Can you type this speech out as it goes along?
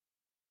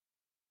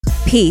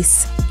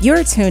Peace.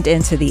 You're tuned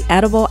into the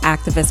Edible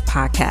Activist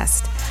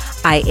Podcast.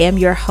 I am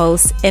your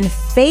host and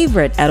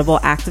favorite edible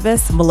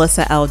activist,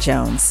 Melissa L.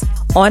 Jones.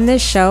 On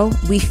this show,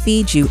 we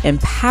feed you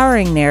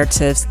empowering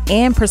narratives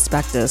and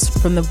perspectives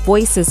from the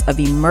voices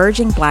of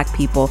emerging Black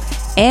people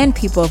and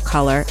people of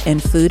color in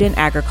food and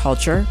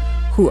agriculture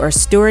who are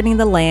stewarding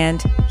the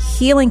land,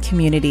 healing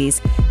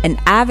communities, and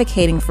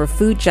advocating for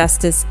food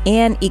justice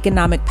and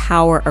economic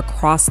power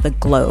across the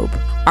globe.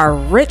 Our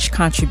rich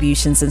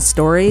contributions and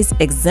stories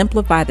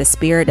exemplify the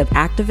spirit of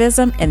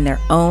activism in their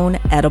own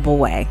edible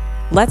way.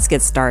 Let's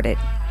get started.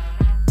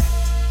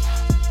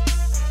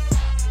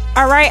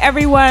 All right,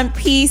 everyone,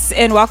 peace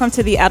and welcome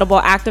to the Edible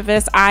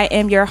Activist. I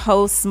am your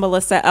host,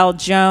 Melissa L.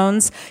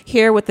 Jones,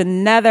 here with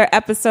another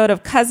episode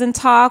of Cuzzin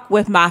Talk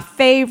with my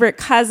favorite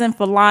cousin,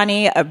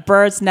 Fulani, a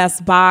Bird's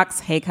Nest Box.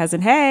 Hey,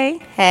 cousin, hey.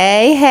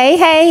 Hey, hey,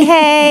 hey,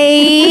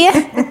 hey.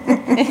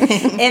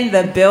 In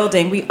the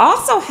building. We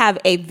also have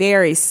a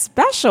very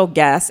special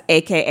guest,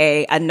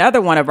 aka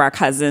another one of our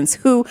cousins,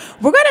 who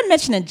we're going to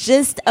mention in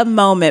just a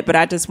moment, but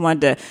I just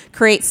wanted to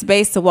create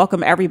space to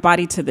welcome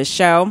everybody to the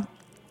show.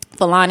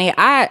 Fulani,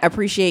 I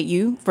appreciate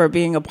you for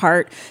being a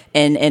part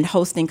and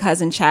hosting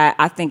Cousin Chat.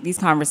 I think these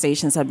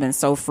conversations have been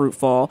so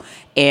fruitful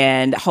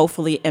and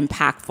hopefully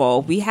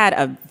impactful. We had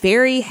a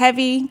very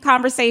heavy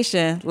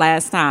conversation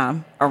last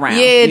time around.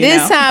 Yeah,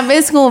 this time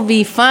it's going to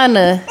be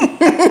funner.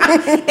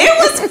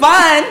 It was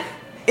fun.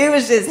 It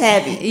was just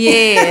heavy.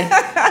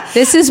 Yeah.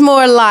 This is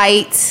more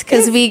light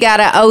because we got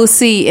an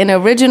OC, an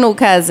original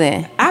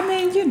cousin. I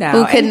mean, you know.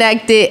 Who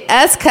connected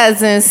us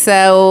cousins.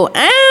 So,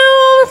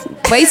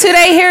 wait till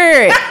they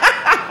hear it.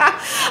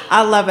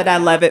 I love it. I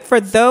love it.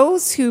 For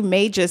those who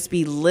may just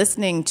be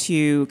listening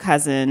to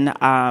Cuzzin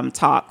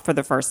Talk for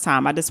the first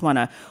time, I just want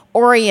to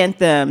orient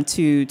them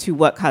to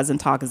what Cuzzin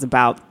Talk is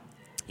about.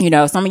 You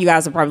know, some of you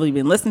guys have probably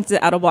been listening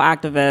to Edible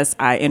Activists.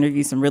 I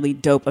interview some really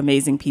dope,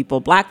 amazing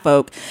people, Black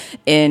folk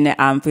in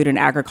food and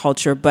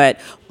agriculture, but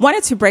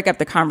wanted to break up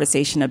the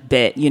conversation a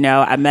bit. You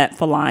know, I met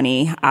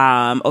Fulani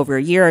over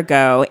a year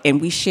ago,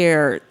 and we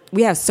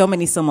have so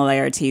many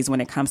similarities when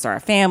it comes to our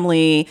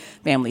family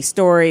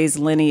stories,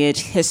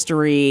 lineage,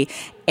 history,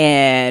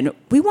 and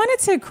we wanted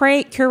to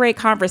curate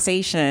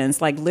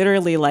conversations, like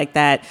literally like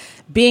that,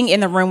 being in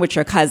the room with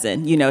your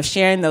cousin, you know,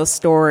 sharing those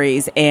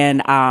stories,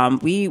 and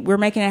we're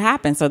making it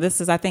happen. So this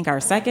is, I think,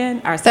 our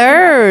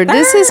third.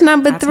 This is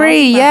number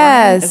 3.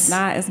 Yes,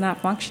 it's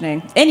not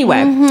functioning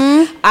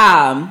anyway.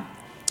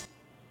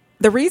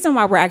 The reason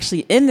why we're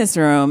actually in this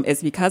room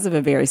is because of a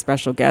very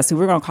special guest who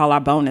we're going to call our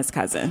bonus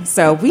cousin.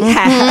 So we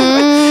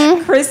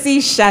have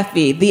Chrissy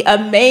Sheffey, the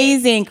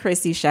amazing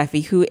Chrissy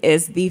Sheffey, who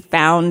is the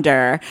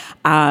founder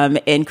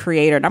and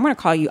creator. And I'm going to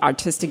call you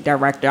artistic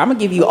director. I'm going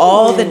to give you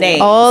all the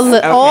names.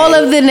 All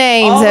of the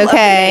names,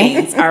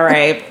 okay. All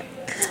right.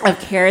 Of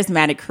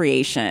Charismatic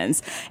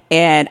Creations.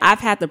 And I've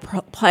had the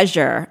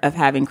pleasure of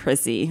having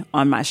Chrissy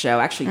on my show,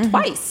 actually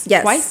twice.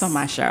 Yes. Twice on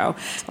my show.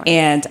 Twice.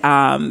 And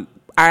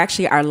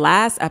our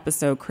last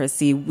episode,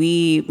 Chrissy,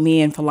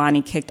 me and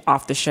Fulani kicked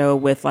off the show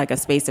with like a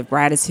space of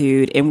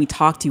gratitude, and we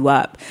talked you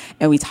up,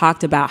 and we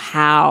talked about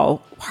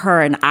how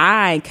her and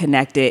I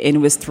connected, and it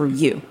was through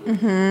you.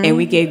 And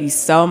we gave you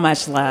so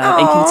much love. Aww.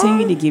 And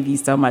continue to give you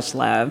so much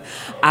love,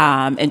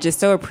 and just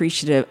so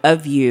appreciative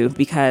of you,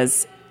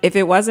 because if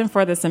it wasn't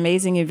for this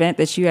amazing event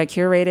that you had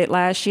curated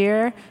last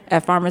year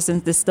at Farmers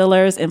and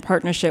Distillers in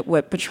partnership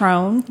with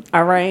Patron,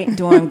 all right,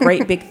 doing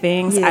great big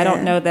things, yeah. I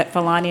don't know that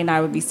Fulani and I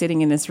would be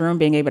sitting in this room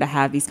being able to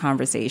have these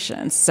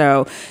conversations.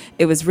 So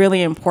it was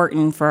really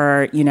important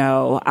for, you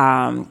know,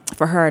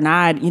 for her and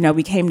I, you know,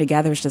 we came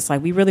together. It's just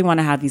like, we really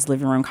want to have these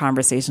living room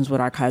conversations with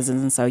our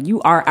cousins. And so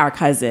you are our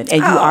cousin,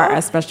 and you are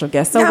our special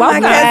guest. So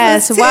welcome.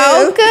 Yes,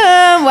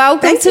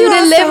 welcome to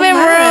the living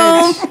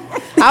room.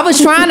 I was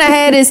trying to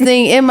have this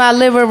thing in my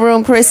living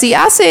room, Chrissy.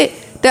 I said,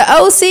 the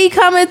OC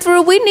coming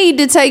through, we need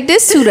to take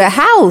this to the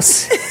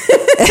house.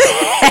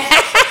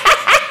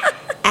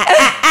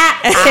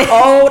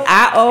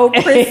 I owe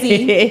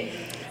Chrissy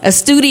a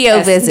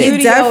studio visit. You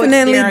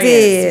definitely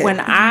did. When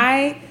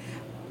I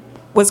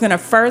was going to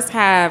first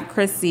have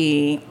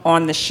Chrissy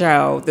on the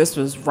show, this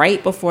was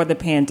right before the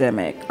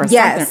pandemic or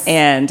something.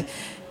 And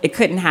it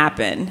couldn't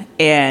happen.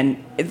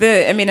 And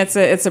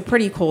it's a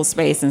pretty cool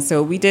space. And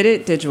so we did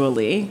it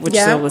digitally, which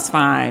still was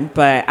fine.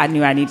 But I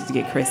knew I needed to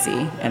get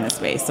Chrissy in the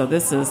space. So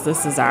this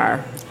is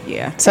our,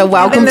 yeah. So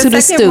welcome to the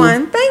stew.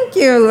 Thank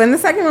you. And the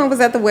second one was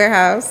at the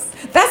warehouse.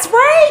 That's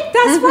right.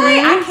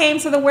 Right. I came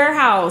to the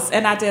warehouse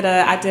and I did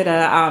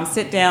a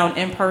sit down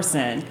in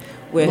person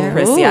with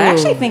Chrissy. I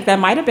actually think that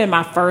might have been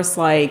my first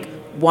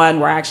one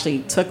where I actually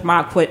took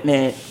my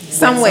equipment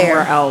somewhere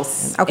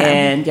else.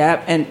 Okay. And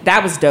and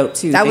that was dope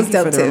too. That was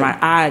dope too.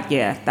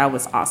 That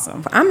was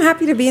awesome. I'm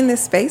happy to be in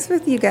this space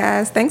with you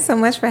guys. Thanks so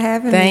much for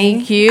having me.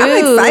 Thank you. I'm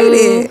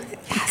excited.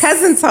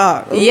 Cuzzin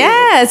Talk. Ooh.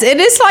 Yes, and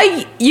it's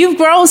like you've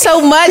grown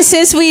so much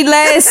since we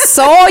last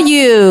saw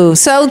you.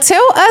 So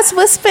tell us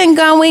what's been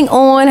going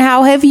on.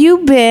 How have you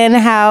been?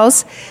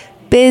 How's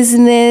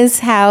business?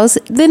 How's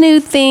the new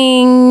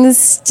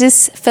things?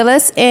 Just fill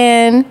us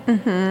in.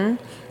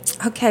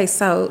 Mm-hmm. Okay,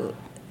 so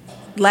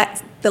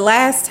the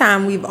last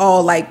time we've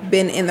all like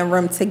been in the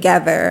room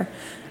together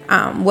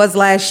was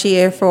last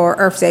year for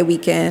Earth Day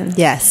weekend.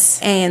 Yes.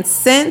 And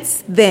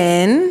since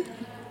then,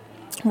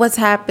 what's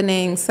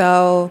happening?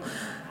 So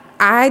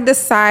I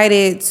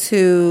decided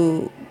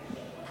to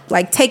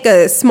like take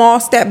a small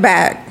step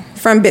back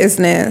from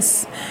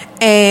business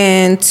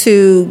and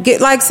to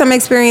get like some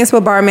experience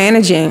with bar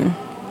managing.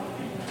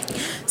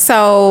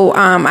 So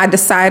I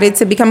decided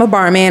to become a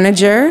bar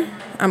manager.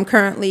 I'm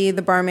currently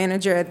the bar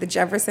manager at the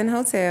Jefferson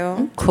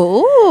Hotel.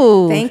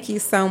 Cool. Thank you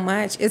so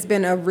much. It's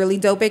been a really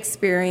dope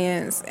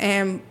experience,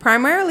 and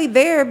primarily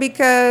there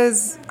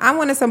because I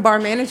wanted some bar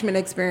management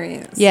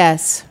experience.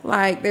 Yes.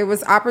 Like there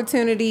was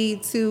opportunity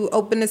to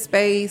open a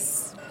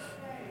space,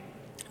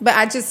 but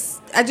I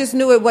just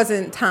knew it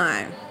wasn't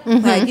time.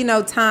 Mm-hmm. Like, you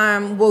know,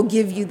 time will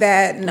give you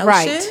that notion.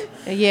 Right.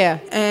 Yeah.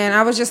 And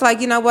I was just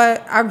like, you know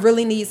what? I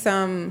really need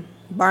some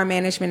bar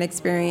management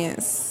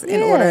experience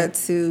in order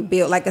to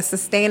build like a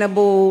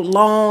sustainable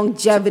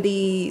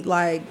longevity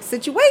like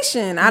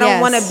situation. I don't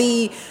want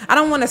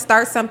to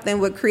start something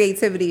with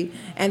creativity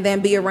and then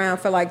be around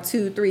for like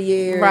 2-3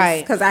 years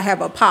because I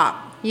have a pop.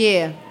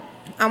 Yeah.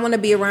 I want to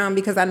be around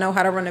because I know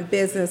how to run a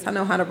business. I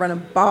know how to run a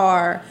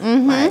bar,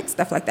 like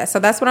stuff like that. So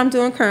that's what I'm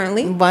doing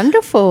currently.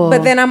 Wonderful.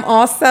 But then I'm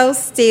also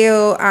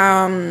still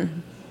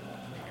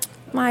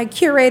like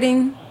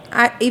curating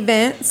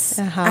events.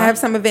 I have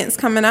some events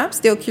coming up,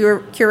 still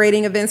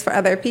curating events for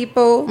other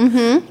people.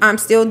 I'm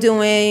still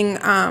doing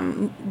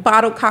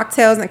bottled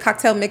cocktails and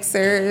cocktail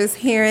mixers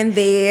here and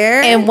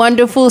there. And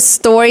wonderful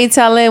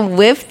storytelling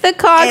with the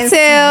cocktails.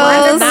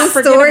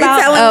 Wonderful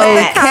storytelling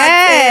with the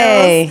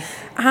Okay. cocktails.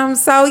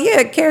 So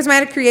yeah,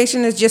 Charismatic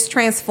Creation is just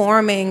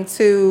transforming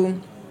to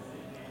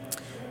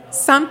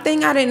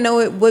something I didn't know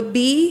it would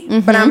be,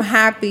 but I'm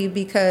happy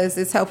because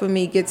it's helping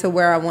me get to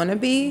where I want to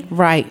be.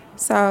 Right.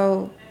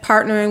 So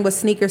partnering with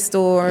sneaker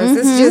stores.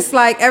 It's just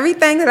like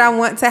everything that I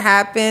want to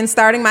happen,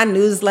 starting my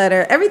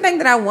newsletter, everything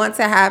that I want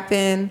to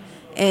happen,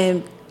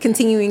 and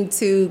continuing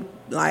to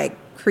like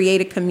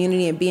create a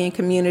community and be in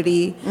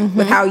community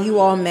with how you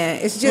all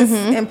met. It's just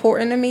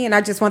important to me, and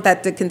I just want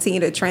that to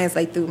continue to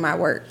translate through my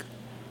work.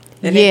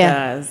 And it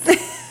does.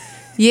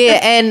 Yeah,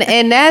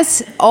 and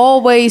that's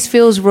always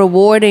feels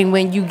rewarding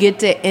when you get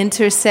to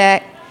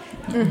intersect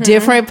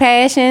different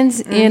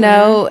passions, you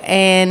know,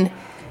 and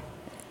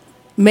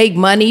make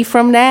money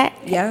from that.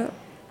 Yeah.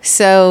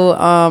 So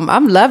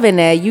I'm loving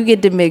that. You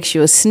get to mix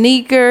your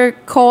sneaker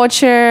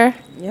culture,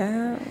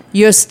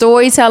 your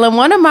storytelling.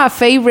 One of my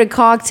favorite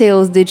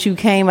cocktails that you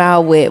came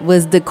out with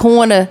was the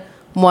corner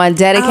one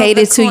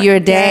dedicated to your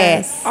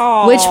dad,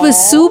 which was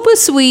super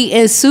sweet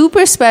and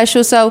super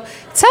special. So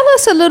tell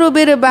us a little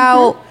bit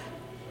about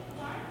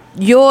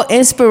your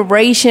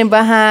inspiration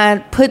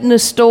behind putting the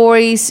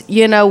stories,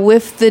 you know,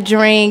 with the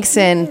drinks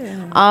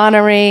and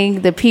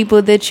honoring the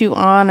people that you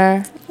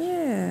honor.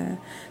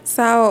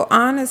 So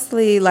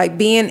honestly, like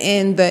being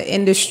in the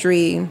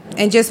industry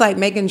and just like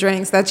making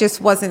drinks, that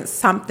just wasn't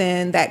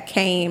something that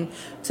came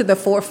to the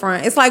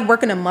forefront. It's like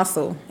working a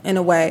muscle in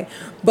a way,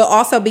 but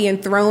also being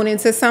thrown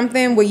into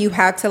something where you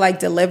have to like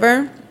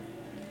deliver.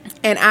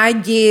 And I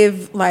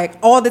give like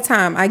all the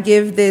time, I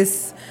give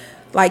this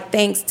like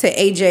thanks to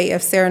AJ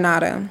of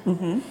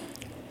Serenata.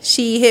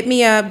 She hit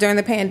me up during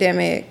the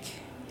pandemic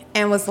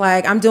and was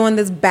like, I'm doing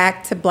this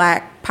Back to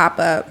Black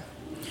pop-up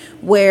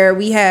where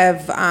we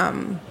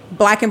have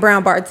Black and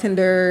brown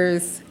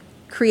bartenders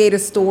create a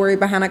story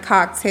behind a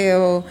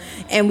cocktail,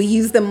 and we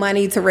use the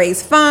money to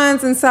raise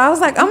funds. And so I was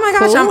like, oh my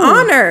gosh, I'm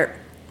honored.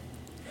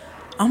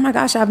 Oh my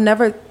gosh, I've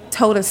never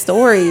told a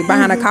story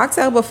behind a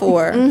cocktail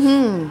before.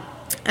 And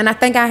I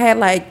think I had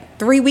like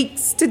 3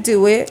 weeks to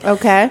do it.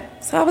 Okay.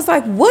 So I was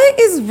like, what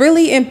is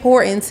really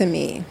important to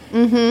me?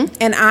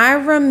 And I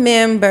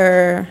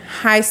remember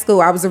high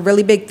school, I was a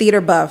really big theater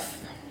buff.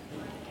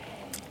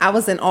 I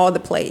was in all the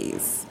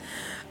plays.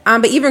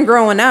 But even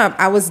growing up,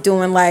 I was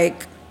doing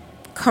like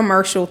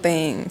commercial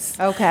things.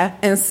 Okay.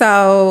 And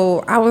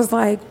so I was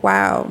like,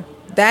 wow,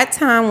 that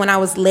time when I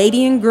was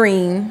Lady in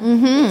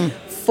Green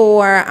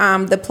for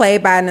the play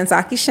by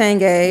Nzaki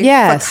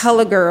Shange for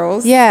Color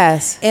Girls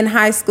in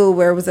high school,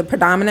 where it was a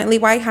predominantly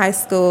white high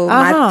school.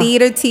 My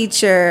theater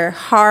teacher,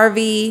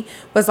 Harvey,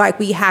 was like,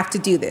 we have to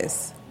do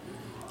this.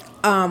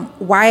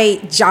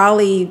 White,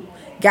 jolly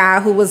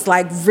guy who was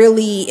like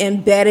really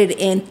embedded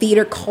in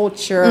theater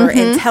culture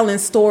and telling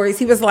stories.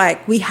 He was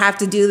like, we have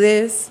to do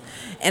this,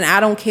 and I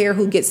don't care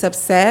who gets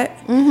upset.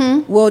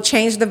 We'll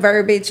change the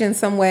verbiage in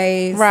some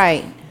ways.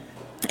 Right.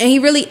 And he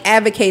really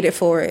advocated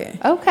for it.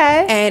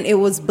 Okay. And it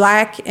was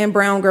Black and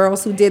brown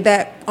girls who did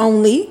that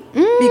only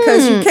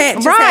because you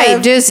can't just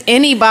have just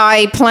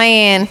anybody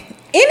playing.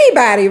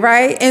 Anybody,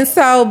 right? And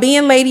so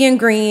being Lady in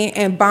Green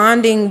and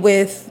bonding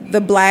with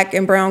the Black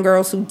and brown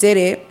girls who did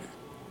it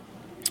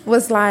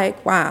was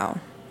like, wow.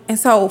 And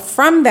so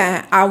from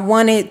that, I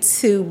wanted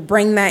to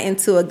bring that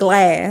into a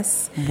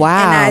glass.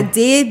 Wow. And I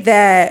did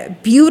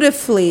that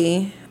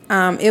beautifully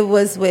It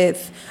was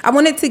I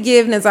wanted to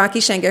give Nazaki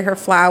Shenga her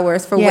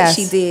flowers for what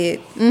she did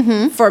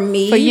for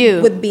me, for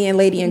you, with being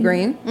Lady in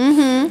Green.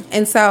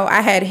 And so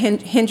I had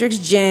Hendrix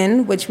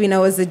gin, which we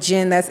know is a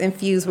gin that's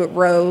infused with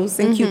rose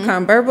and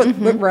cucumber,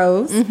 with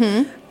rose.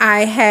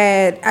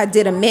 I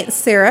did a mint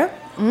syrup,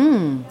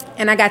 and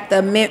I got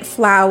the mint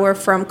flower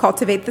from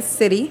Cultivate the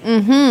City.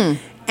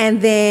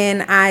 And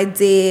then I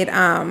did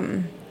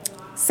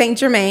Saint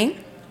Germain,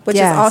 which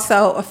is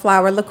also a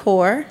flower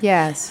liqueur.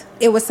 Yes.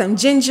 It was some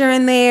ginger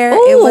in there.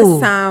 Ooh. It was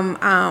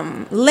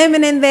some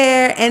lemon in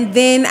there. And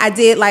then I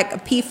did like a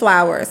pea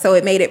flower, so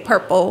it made it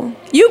purple.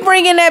 You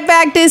bringing that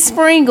back this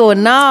spring or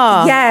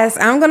nah? Yes,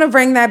 I'm going to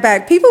bring that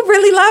back. People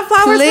really love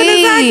flowers for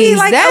Nazaki.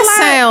 Like, that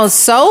sounds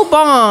so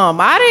bomb.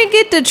 I didn't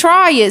get to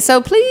try it,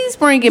 so please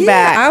bring it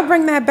back. I'll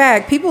bring that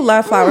back. People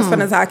love flowers for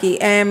Nazaki.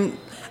 And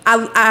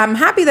I'm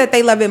happy that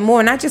they love it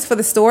more, not just for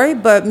the story,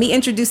 but me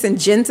introducing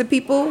gin to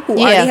people who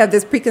already have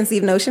this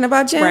preconceived notion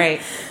about gin.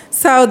 Right.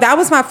 So that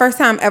was my first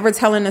time ever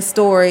telling a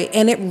story,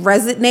 and it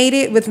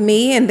resonated with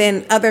me and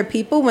then other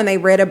people when they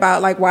read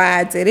about like why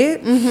I did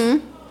it.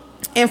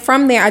 And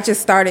from there, I just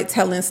started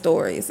telling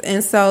stories.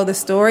 And so the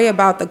story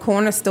about the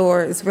corner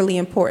store is really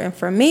important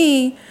for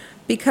me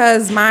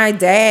because my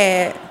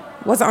dad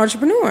was an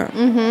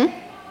entrepreneur.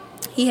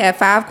 He had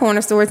 5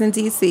 corner stores in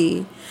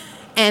D.C.,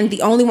 and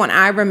the only one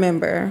I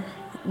remember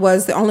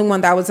was the only one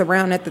that was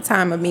around at the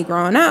time of me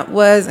growing up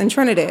was in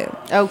Trinidad.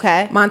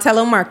 Okay.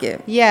 Montello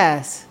Market.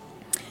 Yes.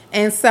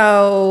 And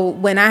so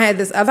when I had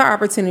this other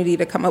opportunity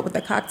to come up with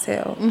a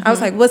cocktail, I was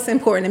like, what's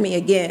important to me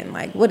again?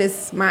 Like, what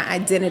is my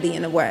identity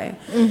in a way?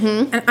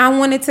 And I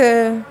wanted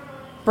to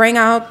bring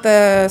out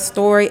the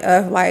story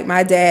of like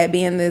my dad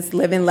being this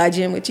living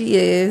legend, which he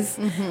is,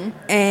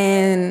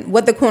 and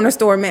what the corner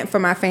store meant for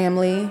my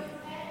family.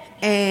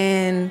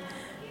 And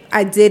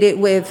I did it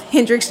with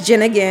Hendrix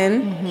gin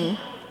again,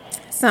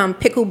 some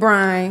pickle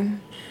brine,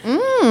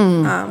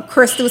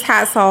 Crystal's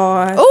hot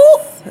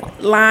sauce,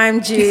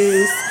 lime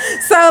juice.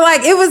 So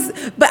like it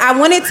was, but I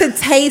wanted to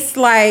taste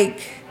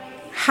like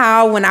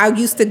how when I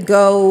used to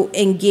go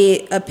and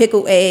get a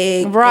pickled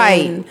egg,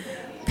 and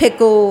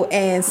pickle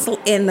and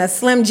in a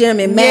Slim Jim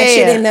and mash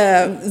it in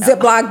a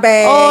Ziploc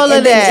bag, all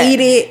and then that.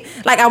 eat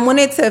it. Like I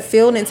wanted to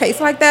feel and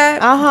taste like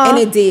that, and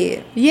it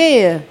did.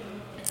 Yeah.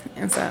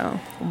 And so,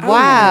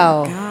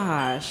 wow. Oh my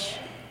gosh.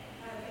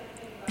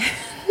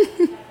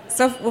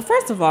 So, well,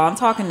 first of all, I'm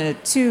talking to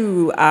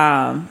 2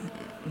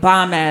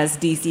 bomb-ass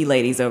DC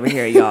ladies over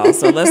here, y'all.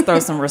 So let's throw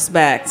some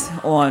respect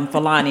on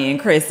Falani and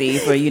Chrissy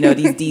for,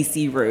 these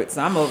DC roots.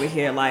 I'm over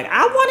here like,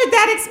 I wanted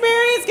that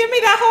experience. Give me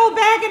that whole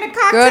bag in the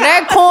cocktail. Girl,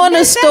 that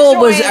corner store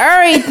was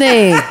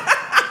everything.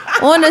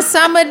 On a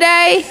summer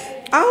day.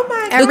 Oh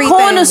my God. The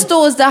corner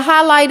store is the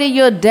highlight of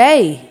your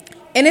day.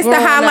 And it's the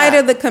highlight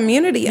of the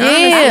community.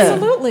 Honestly.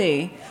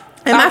 Absolutely.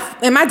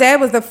 And my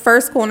dad was the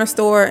first corner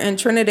store in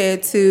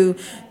Trinidad to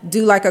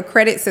do like a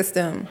credit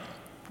system.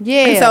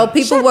 Yeah. And so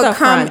people would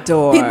come.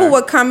 Door. People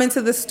would come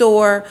into the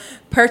store,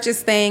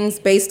 purchase things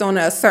based on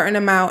a certain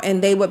amount,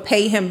 and they would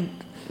pay him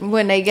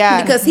when they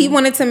got because he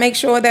wanted to make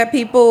sure that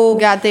people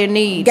got their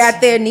needs.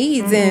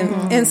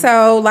 And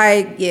so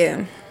like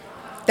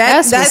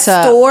that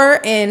store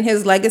and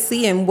his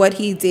legacy and what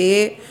he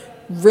did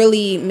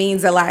really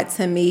means a lot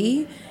to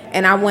me.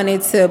 And I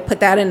wanted to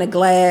put that in a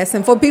glass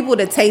and for people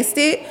to taste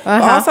it,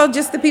 but also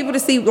just the people to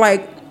see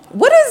like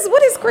what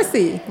is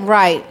Chrissy?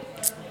 Right.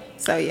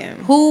 So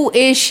who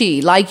is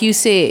she? Like you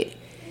said,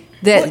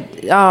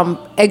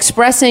 that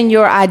expressing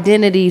your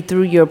identity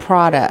through your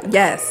product.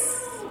 Yes.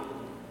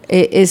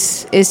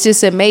 It's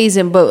just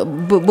amazing. But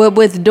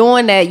with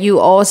doing that, you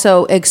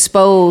also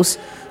expose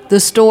the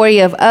story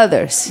of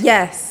others.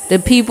 Yes. The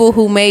people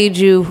who made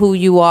you who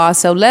you are.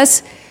 So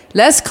let's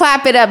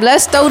clap it up.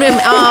 Let's throw them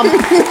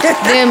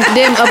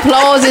them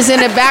applauses in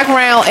the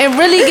background and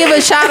really give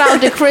a shout out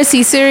to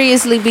Chrissy,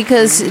 seriously,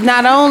 because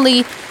not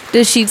only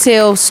does she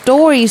tell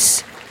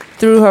stories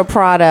through her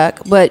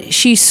product, but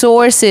she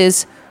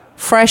sources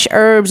fresh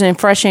herbs and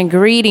fresh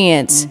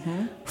ingredients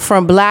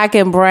from black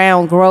and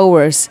brown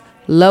growers,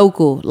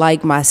 local,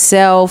 like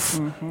myself,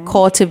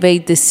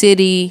 Cultivate the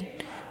City,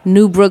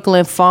 New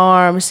Brooklyn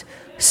Farms.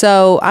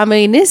 So, I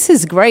mean, this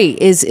is great.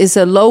 It's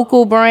a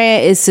local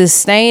brand. It's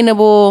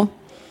sustainable.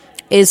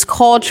 It's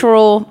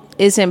cultural.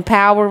 It's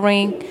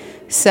empowering.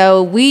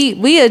 So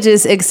we are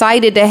just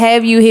excited to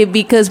have you here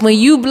because when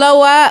you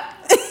blow up,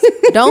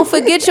 don't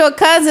forget your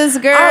cousins,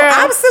 girl.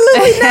 Oh,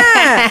 absolutely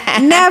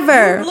not.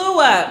 Never. Blew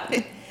up.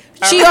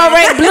 She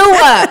already blew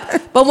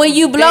up. But when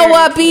you blow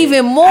up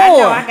even more. I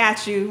know, I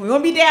got you. We're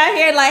going to be down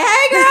here like,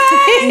 hey,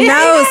 girl.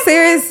 No,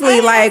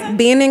 seriously, like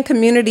being in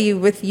community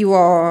with you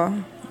all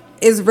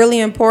is really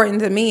important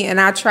to me,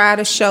 and I try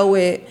to show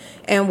it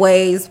in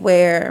ways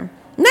where,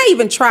 not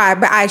even try,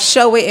 but I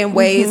show it in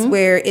ways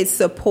where it's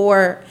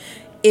support,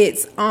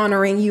 it's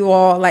honoring you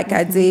all like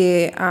I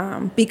did,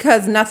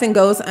 because nothing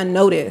goes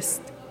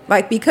unnoticed.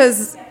 Like,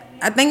 because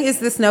I think it's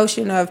this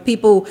notion of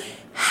people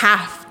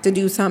have to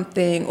do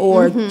something,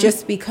 or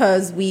just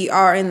because we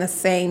are in the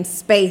same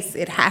space,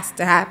 it has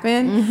to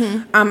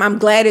happen. I'm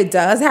glad it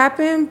does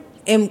happen,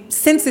 and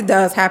since it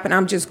does happen,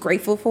 I'm just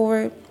grateful for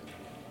it.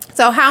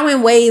 So how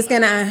in ways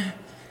can I,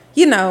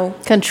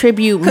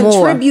 contribute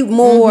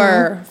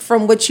more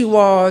from what you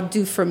all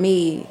do for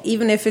me,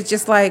 even if it's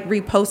just like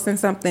reposting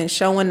something,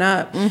 showing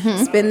up,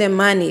 spending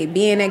money,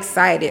 being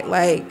excited,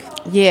 like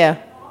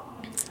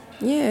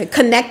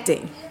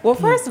connecting. Well,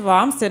 first of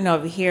all, I'm sitting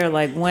over here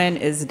like, when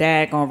is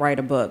Dad gonna write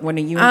a book? When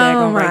are you and Dad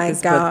gonna write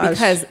this book?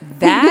 Because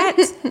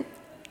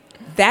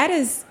that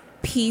is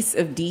piece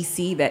of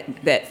DC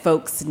that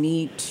folks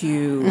need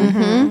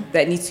to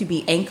that needs to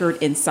be anchored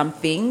in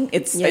something.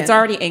 It's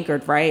already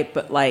anchored, right?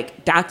 But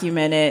like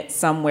document it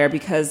somewhere,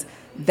 because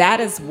that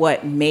is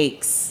what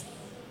makes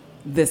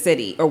the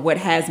city, or what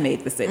has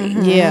made the city.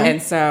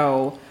 And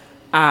so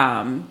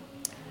when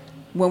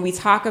we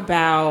talk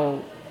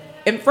about,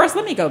 and first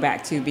let me go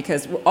back to,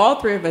 because we're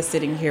all three of us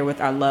sitting here with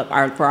our love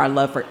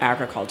for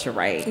agriculture,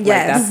 right? Yes. Like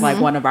that's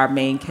like one of our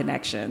main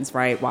connections,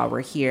 right? While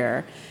we're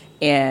here.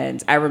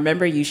 And I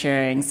remember you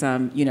sharing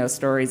some,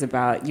 stories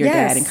about your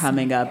dad and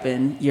coming up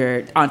and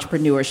your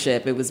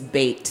entrepreneurship. It was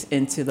baked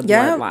into the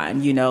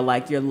bloodline,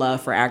 like your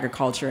love for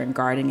agriculture and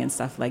gardening and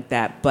stuff like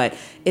that. But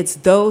it's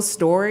those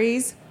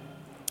stories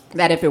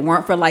that if it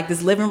weren't for like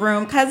this living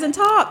room Cuzzin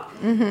Talk,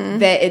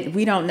 that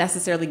we don't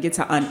necessarily get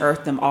to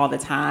unearth them all the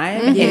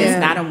time. And it's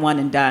not a one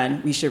and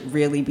done. We should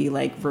really be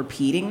like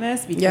repeating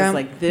this, because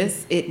like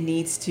this, it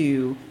needs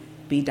to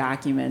be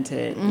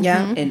documented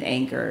and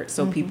anchored,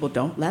 so people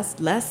don't let's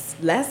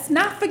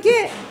not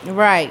forget.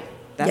 Right.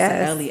 That's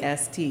an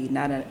LEST,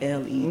 not an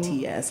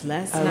LETS.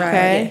 Let's not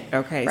forget.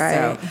 Okay.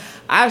 Right. So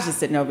I was just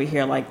sitting over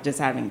here like just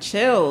having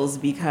chills,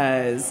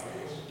 because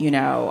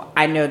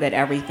I know that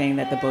everything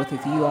that the both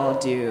of you all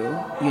do,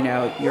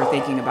 you're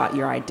thinking about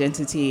your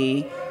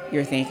identity,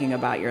 you're thinking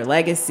about your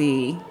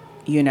legacy.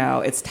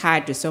 It's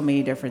tied to so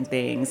many different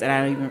things, and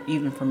I don't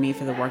even for me,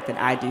 for the work that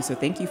I do. So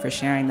thank you for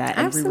sharing that.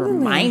 Absolutely. And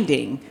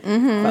reminding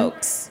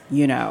folks,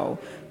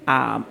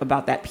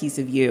 about that piece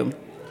of you.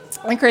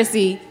 And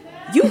Chrissy,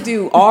 you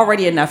do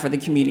already enough for the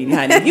community,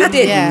 honey. You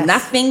did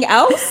nothing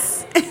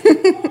else.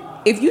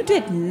 If you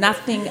did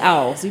nothing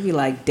else, you'd be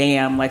like,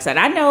 damn, like I said,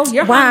 I know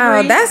you're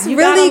hungry. Wow, that's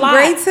really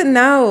great to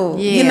know.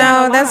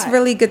 Yeah. That's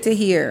really good to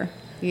hear.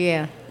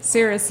 Yeah.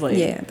 Seriously.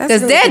 Yeah.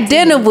 Because that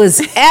dinner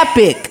was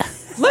epic.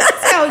 Let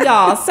me tell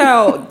y'all.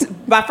 So,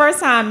 my first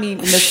time meeting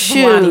Miss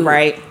Fulani,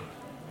 right?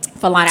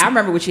 Fulani, I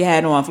remember what you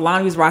had on.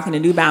 Fulani was rocking the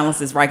New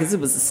Balances, right? Because it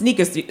was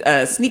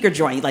a sneaker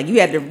joint. Like you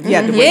had to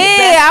wear the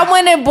best. I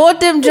went and bought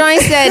them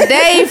joints that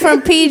day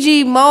from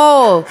PG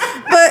Mall.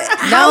 But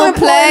how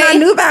important are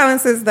New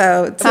Balances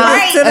though to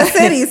the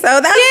city?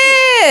 So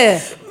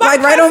that's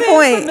like right on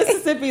point.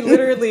 Mississippi,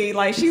 literally,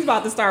 like she's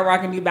about to start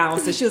rocking New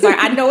Balances. She was like,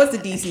 I know it's a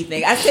DC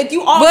thing. I said,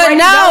 you already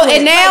know it.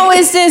 And now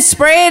it's just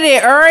spread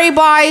it.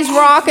 Everybody's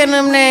rocking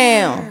them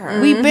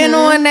now. We've been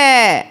on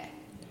that.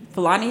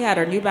 Fulani had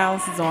her New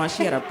Balances on.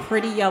 She had a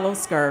pretty yellow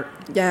skirt.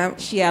 Yeah.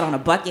 She had on a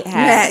bucket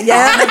hat.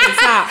 Yeah. At the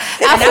top.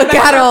 I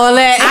forgot all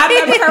that. I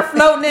remember her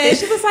floating in.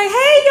 She was like,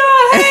 hey,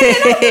 y'all.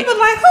 Hey. And I was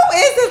like, who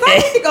is this? I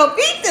need to go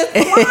beat this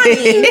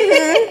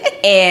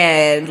Fulani.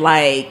 And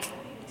like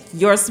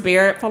your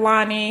spirit,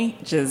 Fulani,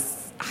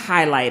 just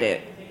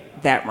highlighted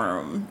that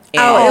room.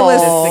 And it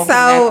was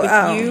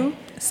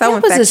so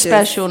it was a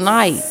special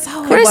night.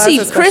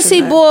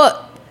 Chrissy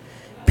brought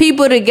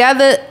people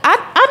together. I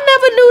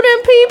never knew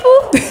them people.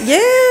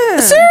 Yeah.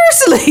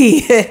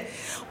 Seriously.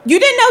 You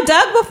didn't know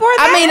Doug before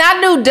that? I mean, I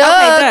knew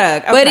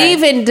Doug. Okay. But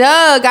even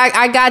Doug,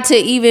 I got to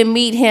even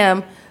meet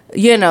him,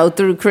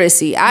 through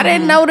Chrissy. I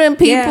didn't know them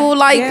people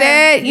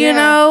that,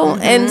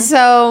 And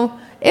so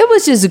it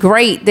was just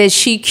great that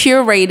she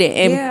curated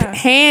and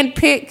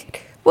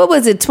handpicked, what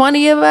was it,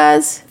 20 of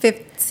us?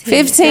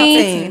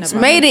 15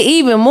 made it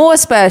even more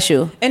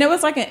special. And it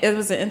was like it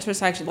was an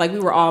intersection, like we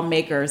were all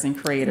makers and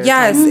creators.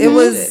 Yes, it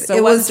was. So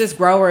it wasn't just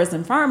growers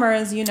and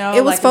farmers,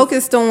 It was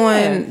focused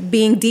on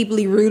being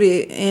deeply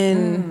rooted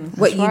in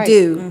what you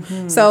do.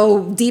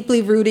 So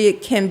deeply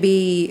rooted can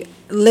be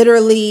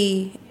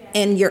literally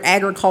in your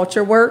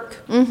agriculture work,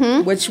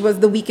 which was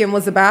the weekend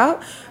was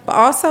about, but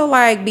also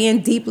like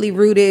being deeply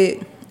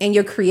rooted in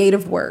your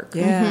creative work.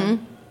 Yeah.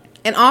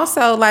 And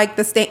also like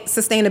the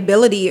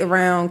sustainability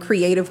around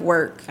creative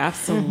work.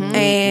 Absolutely.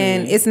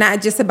 And it's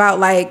not just about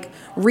like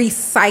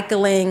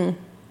recycling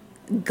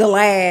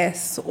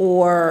glass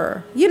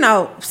or,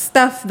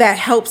 stuff that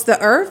helps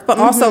the earth, but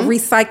also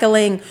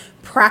recycling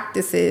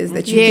practices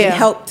that you can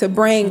help to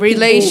bring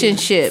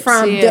relationships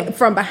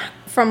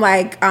from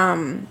like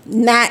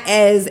not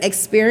as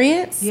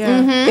experienced.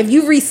 Yeah. If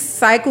you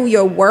recycle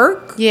your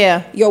work,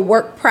 your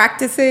work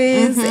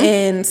practices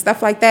and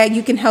stuff like that,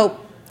 you can help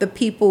the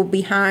people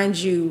behind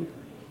you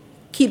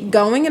keep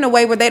going in a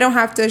way where they don't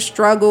have to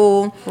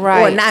struggle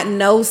or not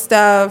know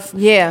stuff.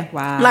 Yeah.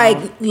 Wow. Like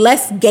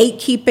less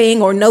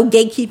gatekeeping or no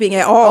gatekeeping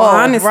at all,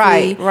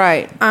 honestly.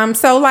 Right.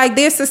 So like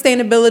there's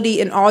sustainability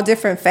in all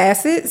different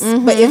facets,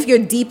 but if you're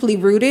deeply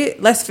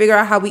rooted, let's figure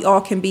out how we all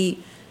can be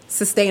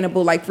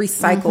sustainable, like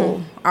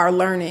recycle our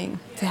learning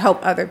to help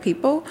other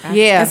people.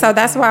 Yeah. And so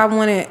that's why I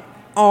wanted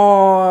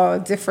all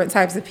different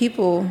types of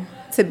people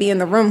to be in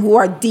the room who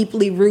are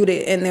deeply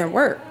rooted in their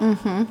work.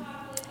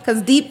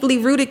 Because deeply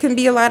rooted can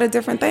be a lot of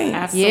different things.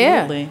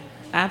 Absolutely.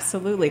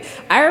 Absolutely.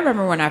 I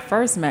remember when I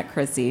first met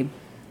Chrissy,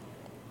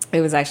 it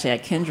was actually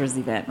at Kendra's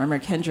event.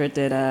 Remember Kendra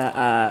did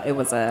it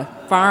was a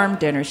farm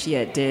dinner she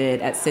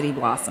did at City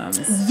Blossoms.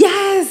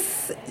 Yes.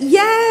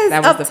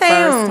 That was Uptown. the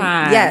first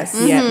time. Yes.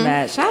 We had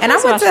met. And I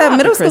went to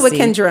middle school with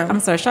Kendra. I'm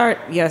sorry,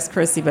 yes,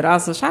 Chrissy, but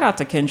also shout out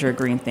to Kendra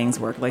Green Things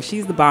Work. Like,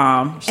 she's the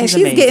bomb. And she's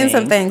amazing. getting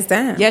some things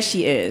done. Yes,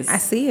 she is. I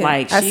see it.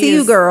 Like, I see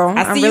you, girl.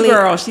 I see really you,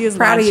 girl. She is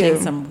proud of launching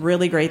you. some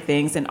really great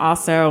things. And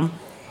also,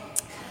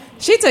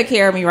 she took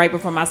care of me right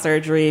before my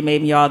surgery,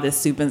 made me all this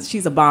soup. And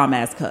she's a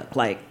bomb-ass cook.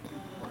 Like,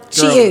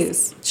 She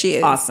is.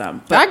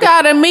 Awesome. I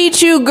gotta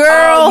meet you,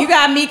 girl. Oh, you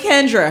gotta meet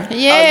Kendra.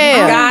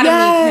 Yeah. You gotta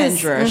Yes.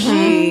 meet Kendra.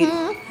 She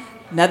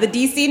another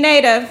DC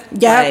native.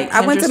 Yeah,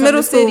 I went Kendra's to from middle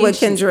the school city. with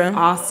She's Kendra.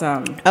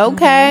 awesome.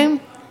 Okay.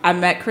 I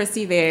met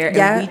Chrissy there,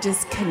 Yeah. and we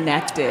just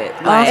connected.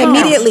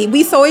 Immediately,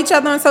 we saw each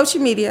other on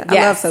social media. I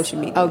Yes. love social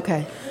media.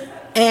 Okay.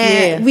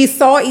 And we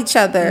saw each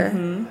other,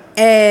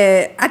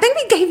 and I think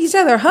we gave each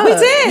other a hug. We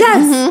did.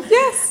 Yes.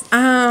 Yes.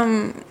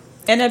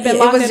 And have been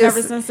Yeah, it locked was in just-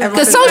 ever since. Because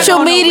Because social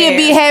media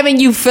be having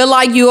you feel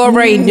like you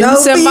already knew Know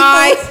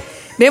somebody. people.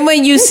 Then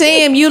when you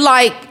see him, you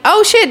like,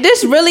 oh shit,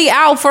 this really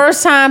our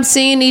first time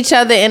seeing each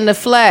other in the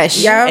flesh.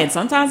 Yeah. And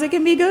sometimes it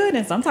can be good,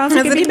 and sometimes it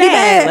Sometimes can be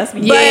bad. Let's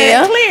be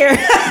Yeah. clear.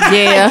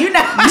 Yeah. You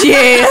know.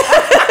 Yeah.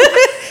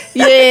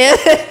 Yeah.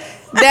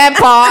 That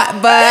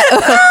part,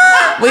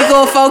 but we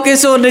gonna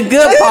focus on the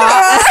good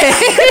part.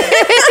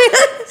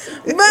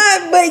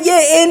 But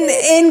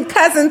yeah, in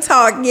Cuzzin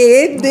Talk,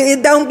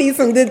 it don't be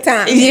some good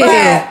times.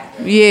 Yeah.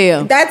 Yeah.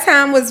 But that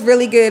time was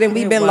really good, and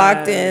we've It been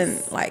locked was. in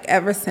like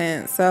ever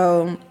since.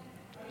 So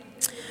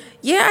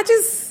yeah,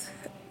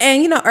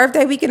 and Earth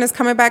Day weekend is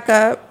coming back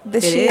up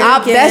this It year. is.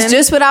 again. That's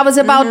just what I was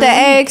about to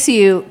ask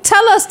you.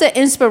 Tell us the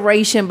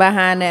inspiration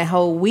behind that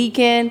whole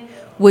weekend.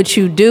 What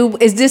you do.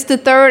 Is this the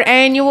third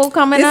annual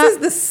coming up? This is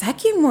the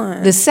second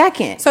one. The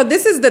second. So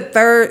this is the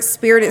third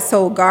Spirited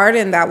Soul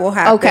Garden that will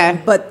happen. Okay.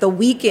 But the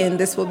weekend,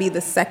 this will be the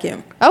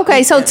second.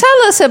 Okay, so tell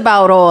us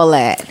about all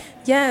that.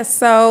 Yeah,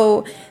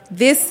 so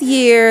this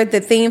year the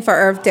theme for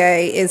Earth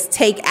Day is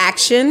Take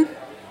Action.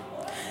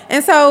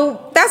 And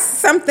so that's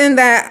something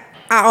that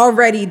I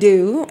already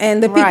do,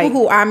 and the people Right.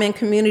 who I'm in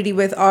community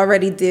with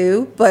already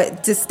do.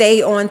 But to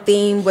stay on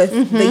theme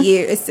with the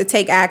year is to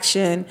take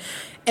action.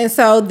 And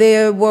so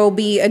there will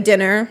be a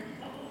dinner.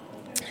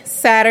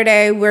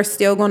 Saturday, we're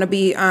still going to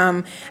be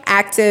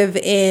active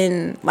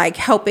in like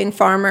helping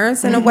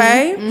farmers in a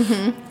way.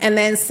 And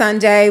then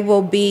Sunday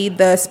will be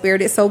the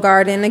Spirited Soul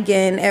Garden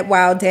again at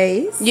Wild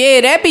Days.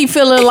 Yeah, that be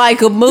feeling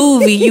like a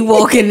movie. You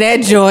walk in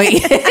that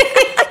joint.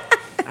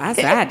 I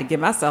said I had to get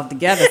myself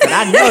together, but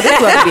I know this is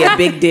going to be a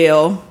big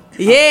deal.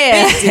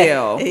 Yeah. Big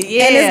deal.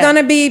 Yeah. And it's going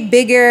to be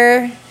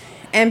bigger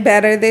and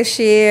better this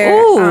year.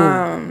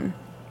 Ooh.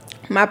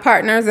 My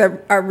partners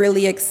are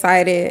really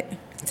excited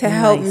to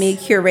help me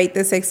curate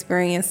this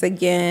experience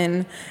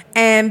again.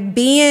 And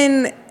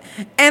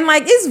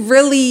it's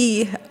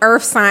really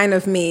earth sign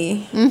of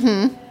me.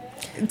 When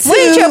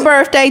is your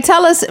birthday?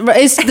 Tell us.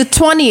 It's the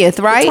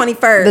 20th, right?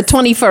 21st. The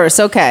 21st,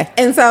 okay.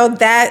 And so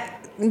that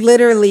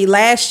literally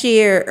last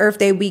year, Earth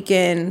Day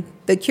weekend,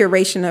 the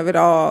curation of it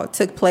all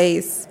took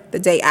place the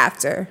day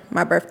after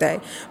my birthday.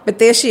 But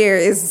this year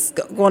is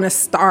going to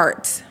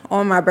start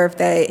on my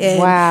birthday. And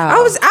Wow. I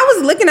was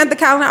looking at the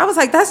calendar. I was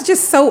like, that's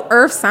just so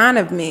earth sign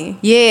of me.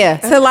 Yeah.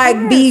 To like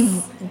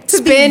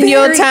Spend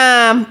your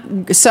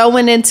time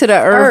sowing into the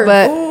earth.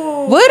 But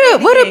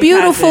what a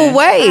beautiful cousin.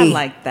 way. I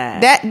like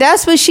that.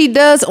 That's what she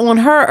does on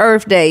her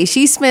Earth Day.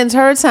 She spends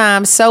her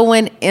time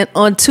sowing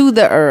onto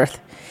the earth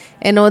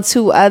and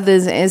onto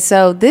others. And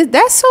so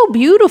that's so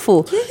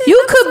beautiful.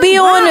 You could be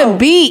on the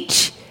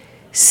beach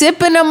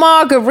sipping a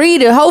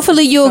margarita.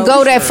 Hopefully you'll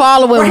go that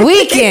following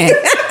weekend.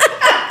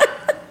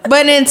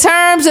 But in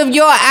terms of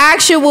your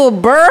actual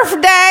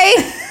birthday,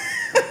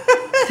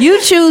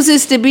 you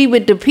chooses to be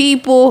with the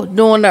people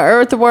doing the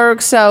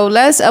earthwork. So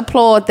let's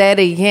applaud that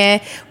again.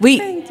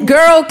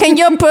 Girl, can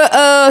your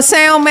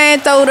sound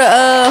man throw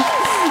the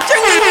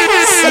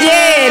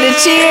the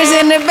cheers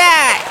in the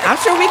back? I'm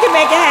sure we can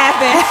make it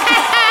happen.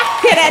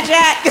 Hear that,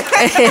 Jack?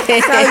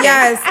 So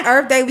yes,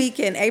 Earth Day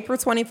weekend, April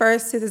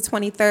 21st to the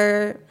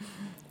 23rd.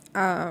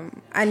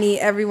 I need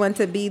everyone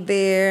to be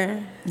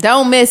there.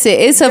 Don't miss it.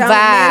 It's a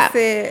vibe. Miss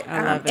it.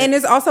 I love it. And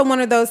it's also one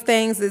of those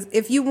things is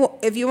if you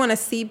want to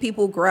see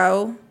people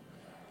grow,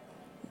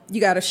 you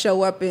got to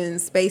show up in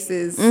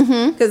spaces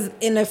because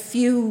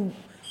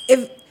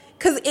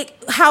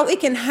how it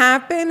can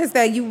happen is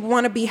that you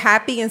want to be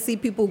happy and see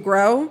people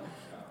grow,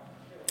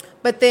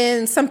 but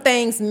then some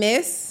things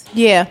miss.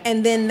 Yeah.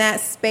 And then that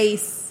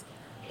space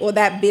or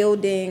that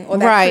building or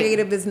that Right.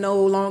 creative is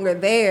no longer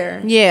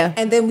there. Yeah.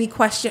 And then we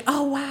question,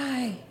 oh,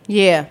 why?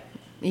 Yeah.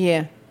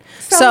 Yeah.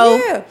 So,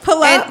 yeah,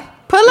 pull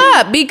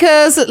up.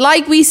 Because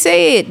like we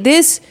said,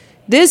 this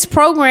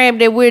program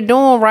that we're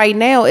doing right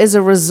now is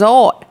a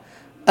result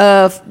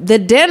of the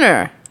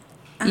dinner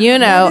You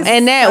know, That is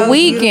and that so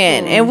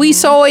weekend, beautiful. and we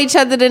saw each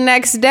other the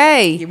next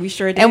day. Yeah, we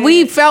sure did. And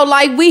we felt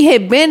like we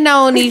had been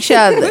on each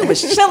other. We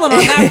was chilling on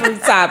that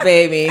rooftop,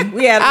 baby.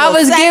 We had. I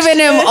was giving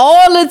him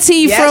all the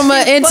tea Yes, from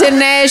an you was.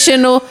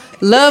 international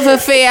love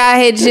affair I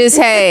had just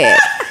had.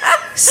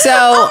 So,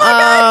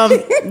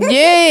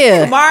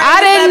 yeah, Martin I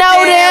didn't was up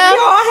know there. them. We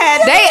all had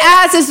They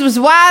eyes was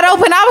wide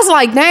open. I was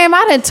like, damn,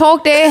 I done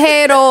talked their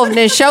head off and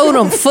then showed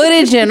them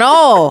footage and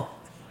all.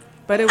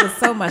 But it was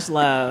so much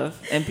love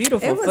and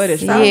beautiful It was footage.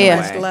 so by the Yeah.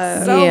 much way.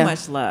 love. So Yeah.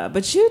 much love.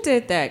 But you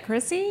did that,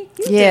 Chrissy.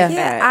 You Yeah. did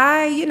that.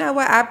 Yeah, you know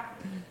what?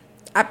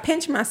 I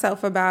pinch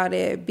myself about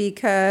it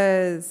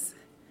because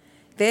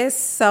there's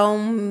so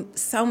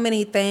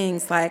many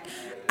things. Like,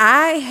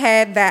 I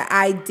had that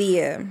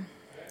idea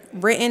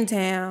written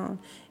down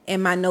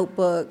in my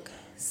notebook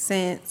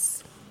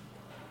since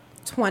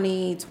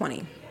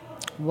 2020.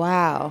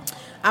 Wow.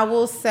 I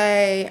will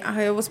say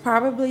it was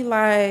probably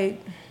like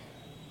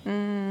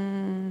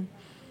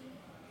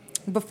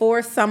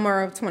before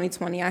summer of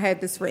 2020. I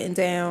had this written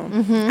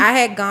down. I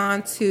had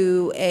gone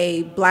to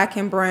a Black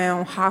and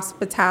Brown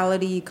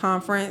hospitality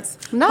conference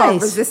Nice.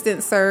 called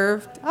Resistance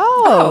Served.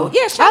 Oh,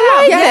 yeah, shout I out.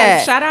 like Yeah,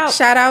 that. shout out.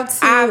 Shout out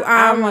to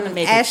I wanna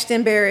make it.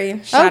 Ashton Berry.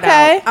 Shout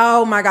Okay. out.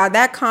 Oh my God,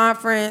 that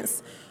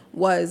conference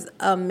was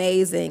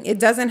amazing. It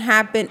doesn't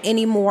happen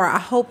anymore. I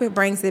hope it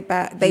brings it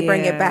back. They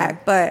bring it Yeah.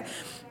 back. But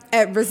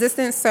at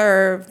Resistance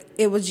Served,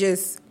 it was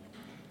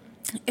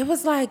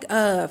like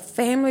a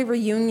family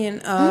reunion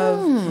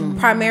of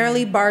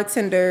primarily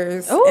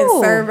bartenders and Ooh,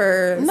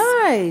 servers.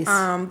 nice.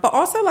 But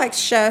also like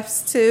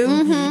chefs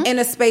too, in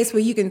a space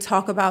where you can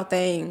talk about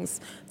things,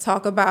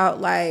 talk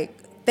about like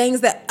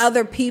things that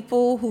other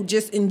people who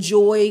just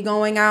enjoy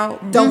going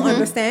out don't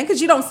understand because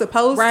you don't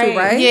supposed to,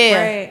 right?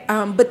 Yeah.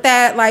 Right. But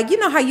that, like, you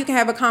know how you can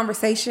have a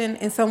conversation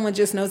and someone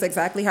just knows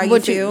exactly how you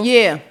What feel?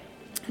 yeah.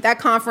 That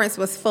conference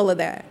was full of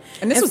that.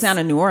 And this was down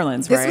in New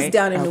Orleans, This right? was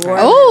down in Okay. New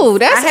Orleans. Oh,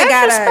 that's I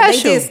had extra They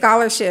special. did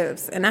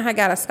scholarships, and I had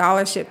got a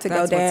scholarship to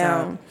That's go what's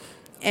down. up.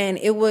 And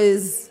it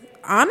was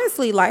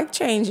honestly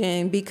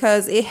life-changing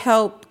because it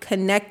helped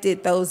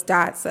connected those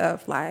dots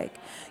of, like,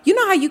 you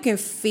know how you can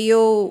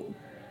feel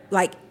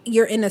like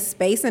you're in a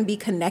space and be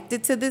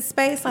connected to this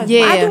space? Like,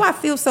 why Yeah. do I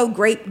feel so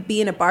great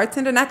being a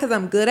bartender? Not because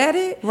I'm good at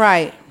it.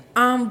 Right.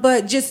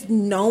 But just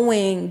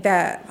knowing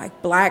that,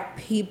 like, Black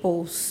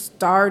people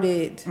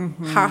started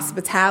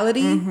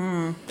hospitality.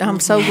 I'm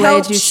so glad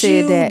helped you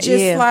said that.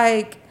 Just Yeah.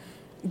 like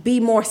be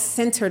more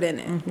centered in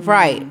it,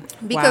 Right.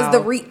 because Wow. the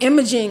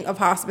re-imaging of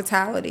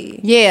hospitality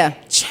Yeah.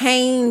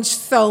 changed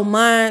so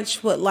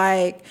much with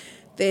like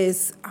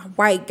this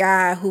white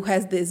guy who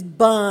has this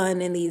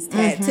bun and these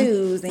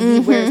tattoos and he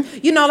wears,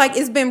 you know, like,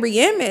 it's been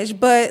re-imaged.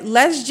 But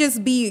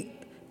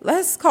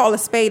let's call a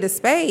spade a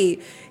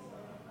spade.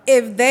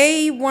 If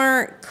they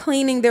weren't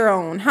cleaning their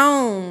own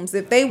homes,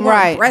 if they weren't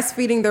Right.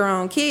 breastfeeding their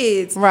own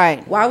kids,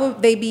 Right. why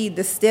would they be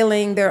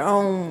distilling their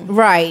own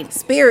Right.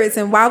 spirits,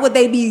 and why would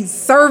they be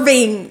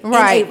serving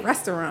Right. in a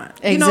restaurant?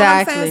 Exactly. You know what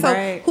I'm saying? So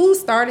Right. who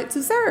started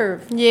to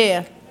serve?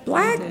 Yeah.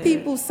 Black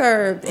people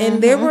served,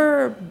 and there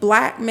were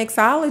Black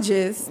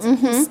mixologists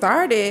who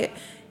started,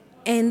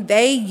 and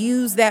they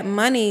used that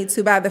money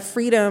to buy the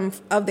freedom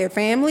of their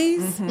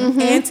families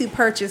and to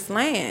purchase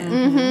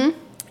land.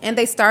 And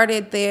they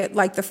started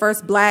the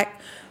first Black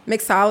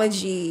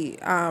mixology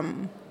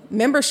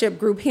membership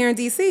group here in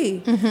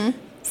DC.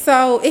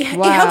 So it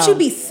helps you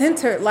be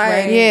centered. Like,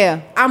 Right. Yeah.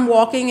 I'm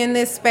walking in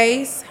this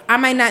space. I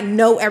might not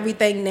know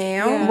everything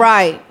now, Yeah.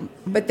 Right.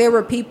 but there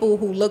were people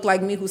who look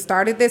like me who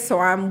started this, so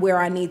I'm where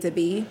I need to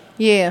be.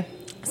 Yeah.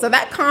 So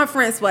that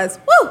conference was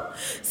woo.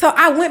 So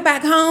I went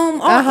back home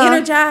all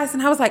energized,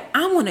 and I was like,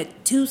 I want to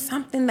do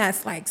something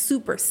that's like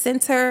super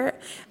centered.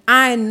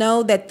 I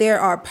know that there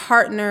are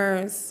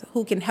partners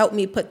who can help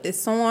me put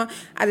this on.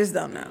 I just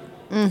don't know.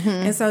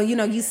 And so, you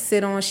know, you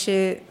sit on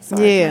shit.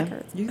 Sorry, Yeah. I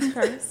curse. You can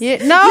curse.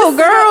 Yeah. No,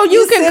 girl,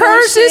 you can sit on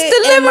curse. It's shit the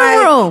and, living like,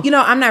 room. You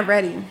know, I'm not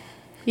ready.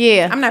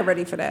 Yeah. I'm not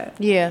ready for that.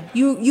 Yeah.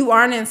 You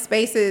aren't in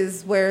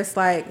spaces where it's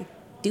like,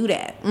 do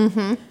that.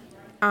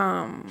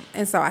 And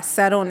so I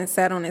sat on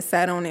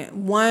it.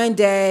 One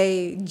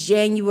day,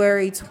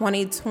 January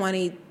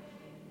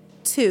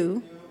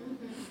 2022,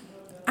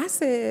 I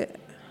said,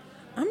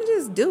 I'm gonna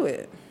just do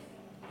it.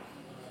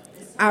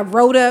 I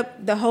wrote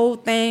up the whole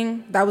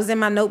thing that was in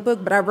my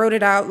notebook, but I wrote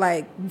it out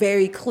like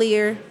very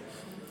clear.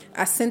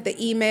 I sent the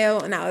email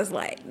and I was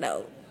like,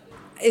 no,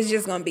 it's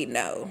just gonna be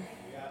no.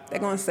 They're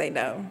gonna say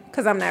no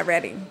because I'm not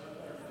ready.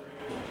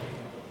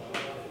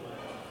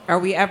 Are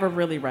we ever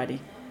really ready?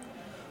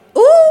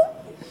 Ooh.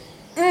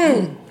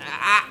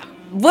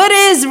 What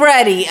is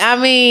ready? I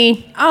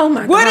mean, Oh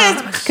my What God.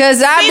 is-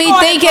 because I Speak be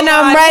on it, thinking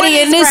Kalani. I'm What ready,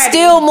 is and there's ready?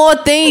 still more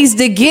things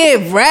to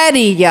get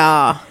ready,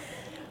 y'all.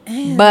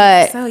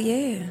 But So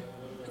yeah.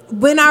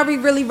 When are we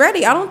really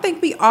ready? I don't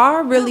think we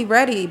are really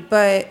ready,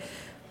 but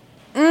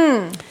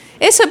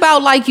it's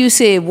about, like you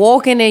said,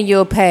 walking in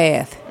your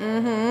path,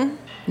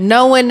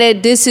 knowing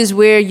that this is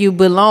where you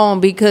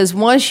belong. Because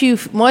once you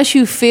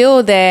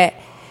feel that,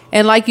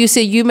 and like you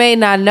said, you may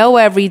not know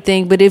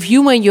everything, but if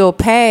you in your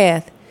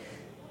path,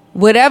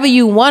 whatever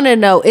you want to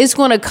know, it's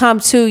going to come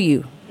to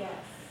you.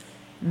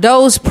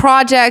 Those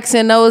projects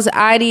and those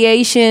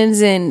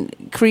ideations and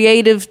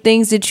creative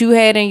things that you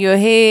had in your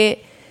head,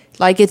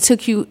 like it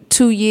took you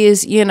 2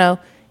 years,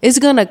 it's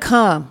going to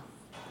come.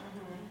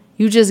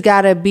 You just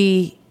got to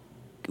be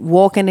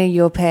walking in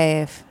your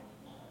path,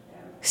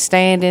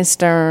 standing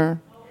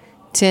stern,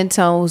 10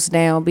 toes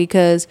down,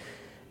 because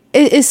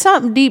it's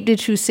something deep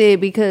that you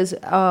said, because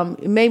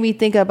it made me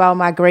think about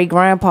my great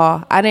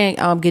grandpa. I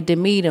didn't get to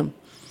meet him,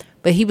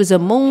 but he was a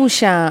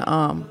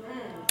moonshine.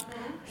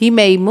 He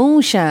made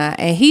moonshine,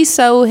 and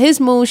his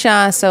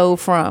moonshine sold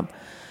from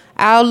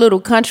our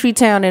little country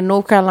town in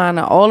North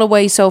Carolina all the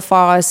way so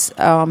far as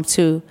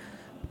to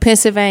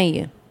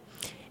Pennsylvania.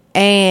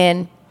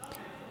 And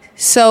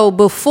so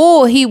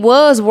before, he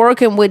was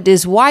working with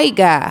this white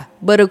guy,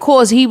 but of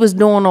course he was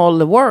doing all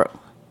the work.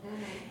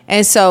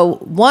 And so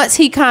once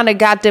he kind of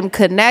got them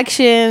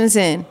connections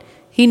and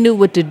he knew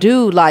what to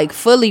do, like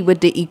fully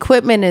with the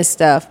equipment and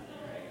stuff,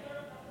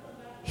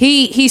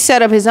 he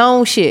set up his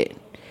own shit.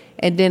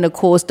 And then, of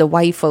course, the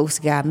white folks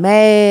got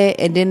mad.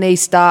 And then they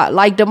start,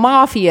 like the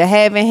mafia,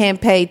 having him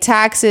pay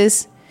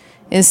taxes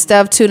and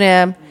stuff to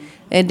them.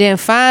 And then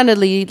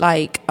finally,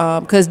 like,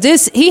 because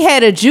he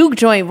had a juke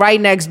joint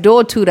right next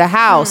door to the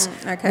house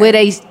where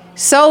they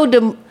sold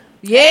them.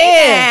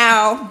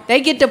 Yeah.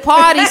 They get the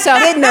party. So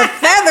getting the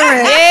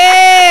feathering.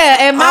 Yeah.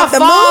 And my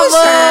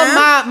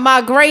father,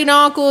 my great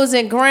uncles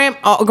and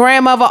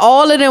grandmother,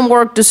 all of them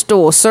worked the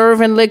store,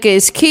 serving liquor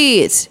as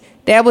kids.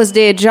 That was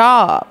their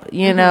job,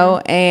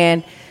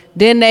 and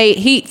then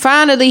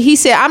he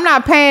said, I'm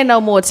not paying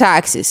no more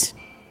taxes.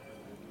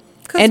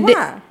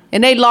 Why?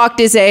 And they locked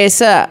his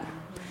ass up.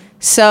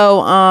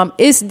 So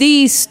it's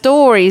these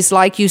stories,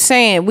 like you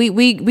saying,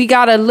 we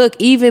got to look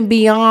even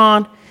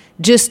beyond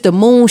just the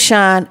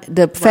moonshine,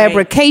 the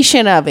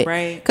fabrication of it.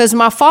 Right. Because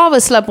my father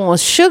slept on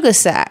sugar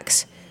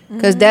sacks.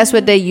 Because that's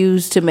what they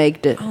use to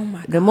make the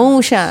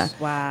moonshine.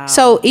 Wow.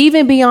 So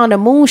even beyond the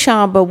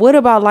moonshine, but what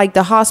about like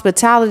the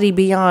hospitality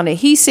beyond it?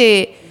 He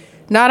said,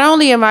 not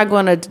only am I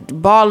going to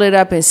ball it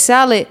up and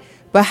sell it,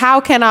 but how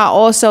can I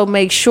also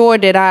make sure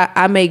that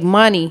I make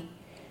money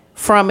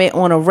from it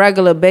on a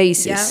regular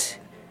basis?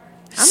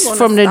 Yep.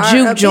 From the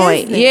juke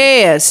joint. Business.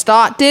 Yeah,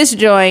 start this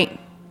joint.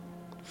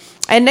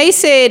 And they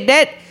said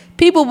that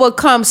people would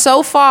come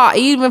so far,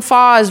 even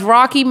far as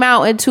Rocky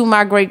Mountain, to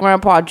my great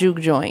grandpa juke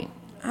joint.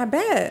 I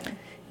bet.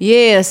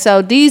 Yeah,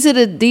 so these are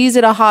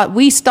the hot.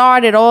 We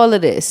started all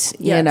of this,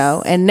 Yes.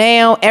 and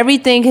now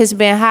everything has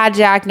been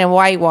hijacked and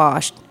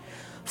whitewashed.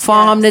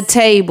 Farm to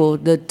table,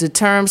 the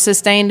term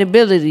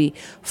sustainability,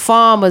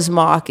 farmers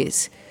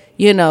markets,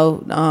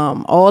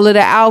 all of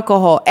the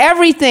alcohol,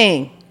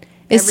 everything.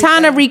 It's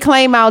time to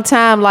reclaim our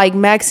time, like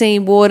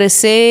Maxine Waters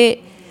said.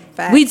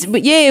 Facts.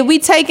 We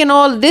taking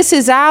all. This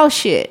is our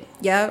shit.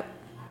 Yep.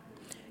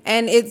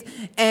 And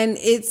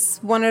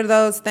it's one of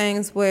those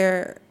things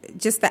where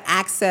just the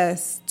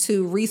access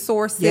to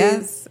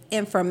resources,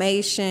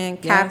 information,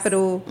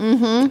 capital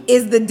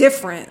is the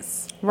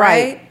difference,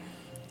 right?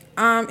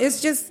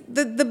 It's just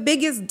the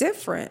biggest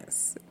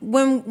difference.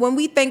 When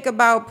we think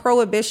about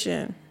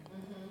prohibition,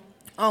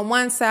 on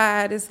one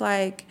side it's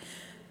like,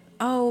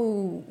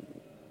 oh,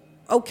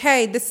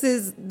 okay,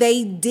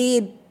 they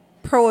did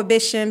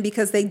prohibition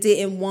because they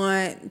didn't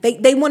want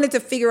they wanted to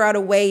figure out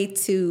a way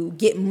to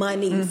get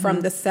money from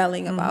the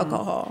selling of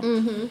alcohol.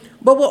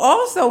 But what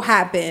also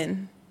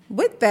happened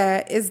with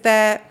that is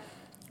that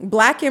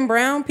Black and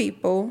brown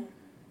people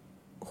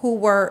who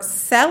were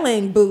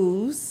selling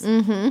booze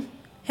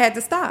had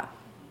to stop.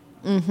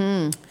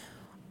 And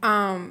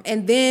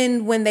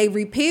then when they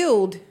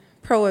repealed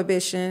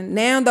prohibition,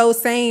 now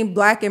those same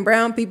Black and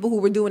brown people who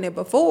were doing it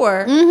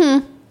before,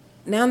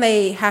 now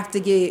they have to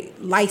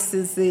get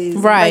licenses,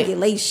 and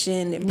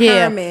regulation, and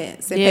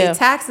permits, and pay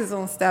taxes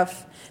on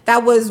stuff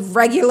that was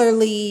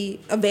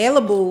regularly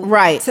available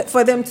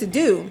for them to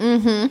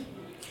do.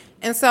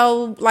 And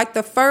so, like,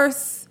 the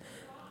first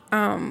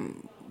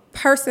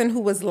person who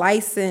was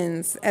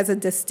licensed as a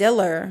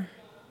distiller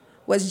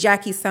was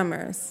Jackie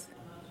Summers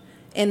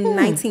in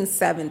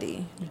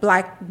 1970.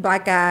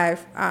 Black guy.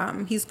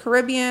 He's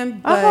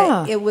Caribbean,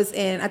 but it was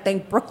in, I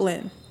think,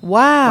 Brooklyn.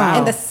 Wow.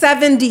 In the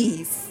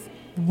 70s.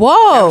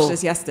 Whoa. That was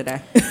just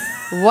yesterday.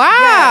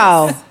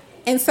 Wow. Yes.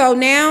 And so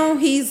now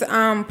he's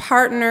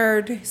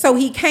partnered. So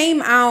he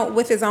came out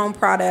with his own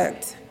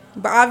product,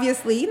 but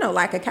obviously,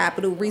 like a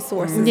capital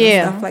resources and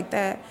stuff like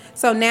that.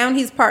 So now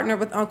he's partnered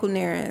with Uncle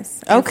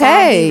Nearest.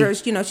 Okay.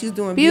 Beavers, she's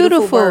doing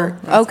beautiful work.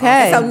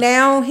 Okay. And so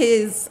now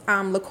his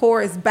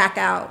liqueur is back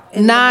out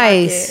in the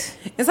market.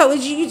 And so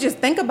as you just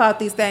think about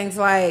these things,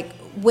 like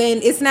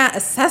when it's not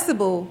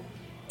accessible,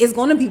 it's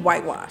going to be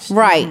whitewashed.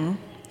 Right.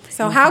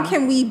 So how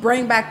can we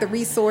bring back the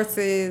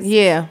resources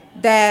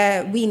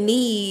that we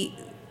need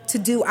to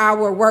do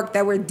our work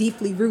that we're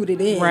deeply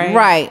rooted in.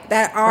 Right.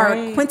 That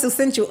are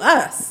quintessential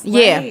us.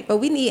 Yeah. Right? But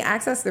we need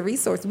access to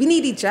resources. We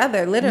need each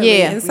other, literally.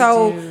 Yeah. And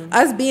so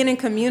us being in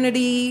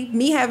community,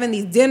 me having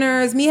these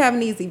dinners, me having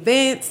these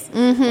events,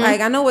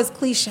 like I know it's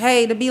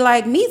cliche to be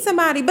like, meet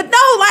somebody, but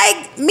no,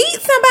 like meet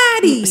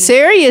somebody.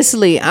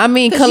 Seriously. I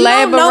mean,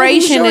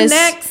 collaboration is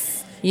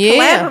next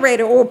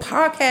collaborator or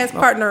podcast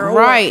partner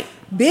or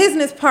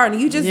business partner.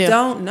 You just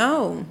don't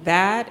know.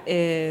 That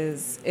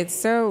is, it's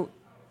so,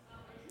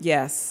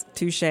 yes,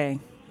 touche to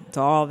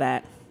all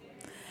that.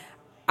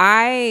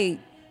 I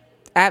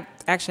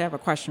actually have a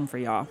question for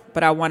y'all,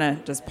 but I want to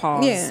just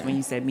pause when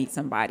you said meet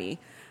somebody.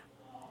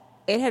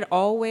 It had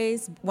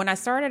always, when I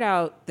started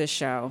out this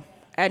show,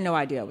 I had no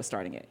idea I was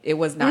starting it. It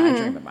was not a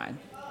dream of mine.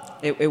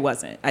 It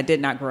wasn't. I did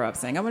not grow up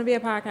saying I'm going to be a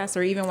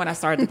podcaster. Even when I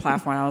started the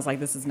platform, I was like,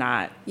 this is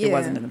not. It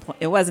wasn't in the.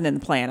 It wasn't in the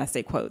plan. I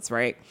say quotes,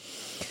 right?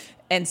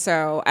 And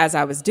so as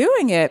I was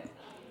doing it,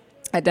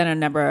 I'd done a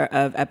number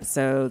of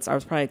episodes. I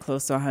was probably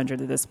close to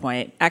 100 at this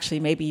point. Actually,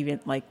 maybe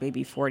even like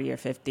maybe 40 or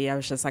 50. I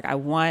was just like, I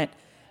want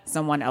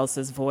someone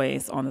else's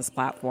voice on this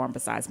platform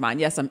besides mine.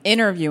 Yes, I'm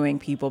interviewing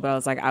people, but I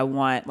was like, I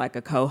want like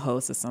a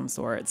co-host of some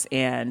sorts.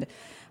 And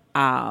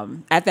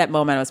at that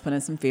moment, I was putting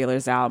some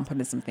feelers out and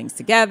putting some things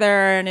together,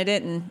 and it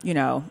didn't,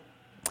 I'm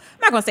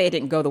not going to say it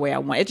didn't go the way I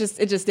want. It just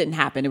didn't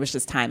happen. It was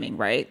just timing,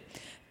 right?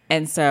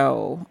 And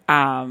so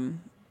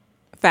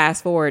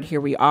fast forward,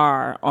 here we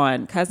are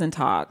on Cuzzin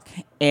Talk,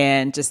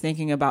 and just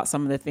thinking about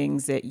some of the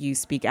things that you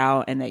speak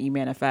out and that you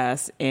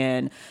manifest,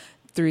 and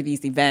through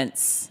these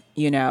events,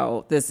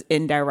 this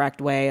indirect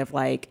way of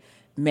like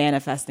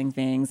manifesting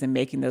things and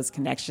making those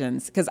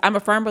connections. Because I'm a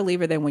firm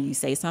believer that when you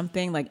say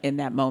something, like in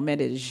that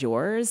moment, it is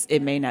yours.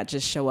 It may not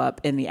just show up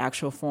in the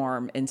actual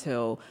form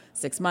until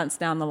 6 months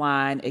down the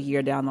line, a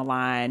year down the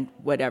line,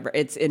 whatever.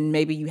 And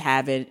maybe you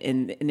have it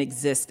and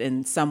exist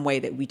in some way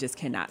that we just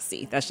cannot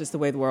see. That's just the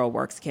way the world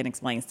works. Can't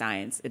explain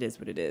science. It is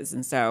what it is.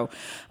 And so,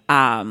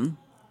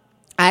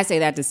 I say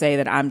that to say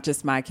that I'm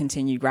just my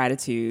continued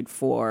gratitude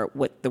for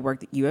what the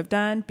work that you have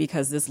done,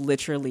 because this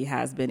literally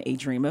has been a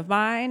dream of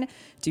mine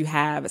to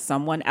have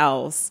someone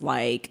else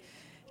like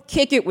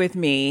kick it with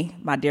me,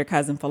 my dear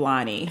cousin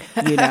Fulani,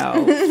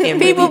 and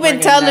people really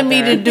been telling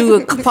me to do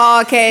a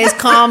podcast,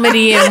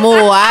 comedy, and more.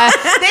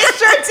 They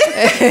sure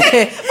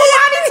did.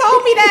 Fulani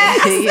told me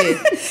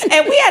that.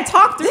 And we had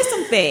talked through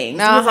some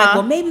things. He was like,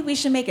 well, maybe we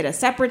should make it a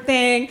separate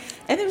thing.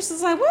 And it was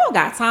just like, we don't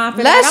got time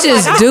for Let's that.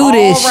 just do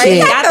this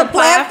shit. Got the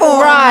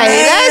platform. Right.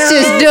 Let's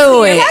just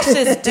do it. Let's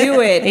just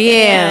do it.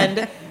 Yeah.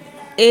 And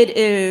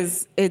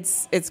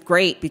it's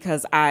great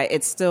because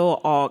it's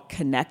still all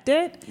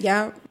connected.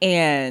 Yeah.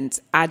 And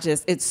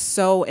it's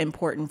so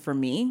important for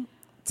me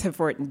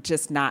for it to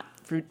just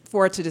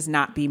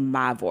not be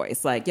my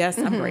voice. Like, yes,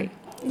 I'm great.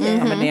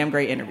 I'm a damn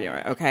great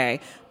interviewer. Okay.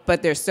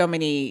 But there's so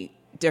many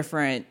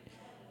different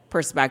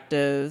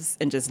perspectives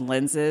and just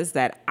lenses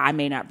that I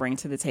may not bring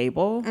to the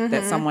table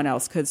that someone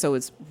else could. So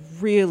it's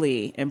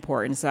really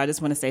important. So I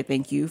just want to say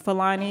thank you,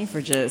 Fulani,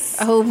 for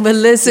just. Oh,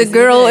 Melissa,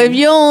 girl, if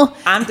you don't,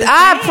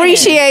 I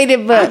appreciate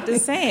it, but I'm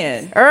just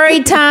saying.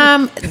 Every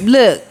time,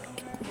 look,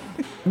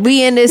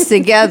 we in this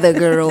together,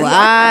 girl.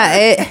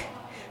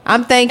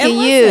 I'm thanking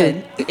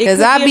you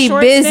because I be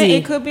busy. Stint,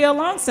 it could be a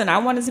long stint. I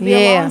want it to be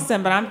a long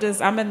stint, but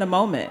I'm in the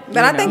moment.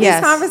 But I think these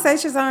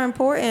conversations are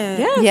important.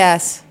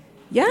 Yes.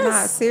 Yes.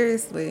 Nah,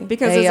 seriously.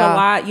 Because there's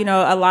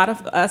a lot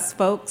of us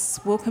folks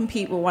will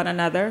compete with one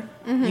another,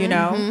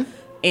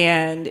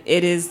 and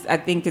it is, I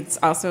think it's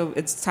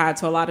tied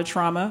to a lot of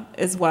trauma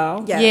as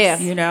well.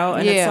 Yes. Yeah.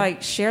 And it's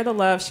like, share the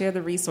love, share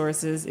the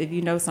resources. If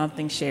you know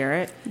something,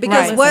 share it.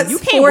 Because what's you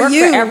can't for work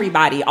you. for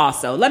everybody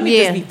also. Let me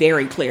just be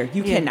very clear.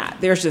 You cannot.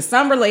 There's just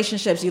some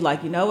relationships you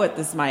like, you know what,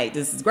 this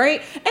is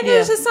great. And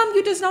there's just some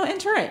you just don't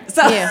enter in.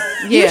 So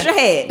use your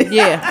head.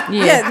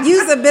 Yeah,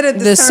 use a bit of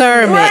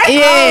discernment. Right?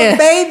 Yeah. Oh,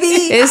 baby.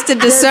 It's the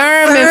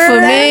discernment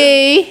for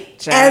me.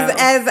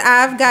 As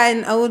I've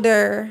gotten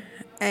older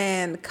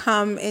and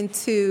come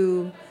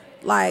into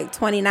like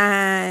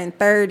 29,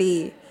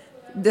 30,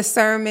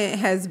 discernment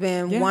has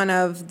been one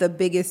of the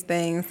biggest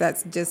things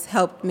that's just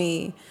helped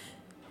me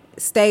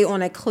stay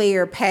on a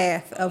clear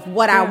path of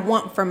what I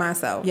want for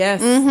myself.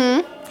 Yes.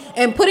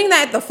 And putting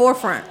that at the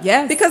forefront.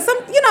 Yes. Because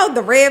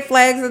the red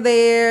flags are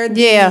there.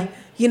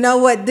 You know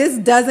what? This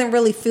doesn't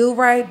really feel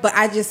right, but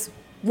I just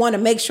want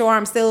to make sure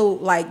I'm still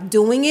like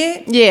doing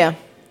it. Yeah.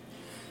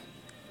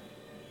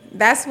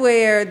 That's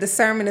where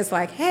discernment is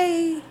like,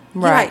 hey,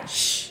 right. Like,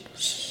 shh,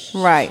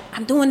 right.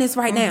 I'm doing this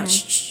right now.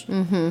 Shh.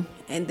 And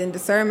then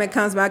discernment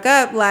comes back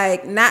up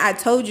like, not I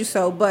told you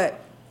so, but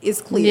it's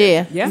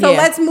clear. Yeah. So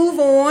let's move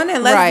on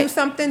and let's do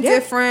something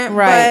different.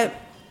 Right.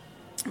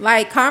 But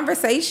like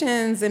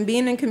conversations and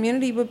being in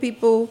community with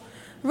people,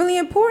 really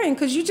important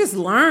because you just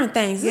learn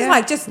things. It's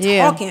like just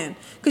talking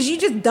because you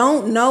just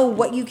don't know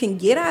what you can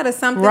get out of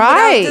something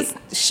without just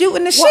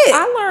shooting the shit.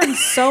 I learned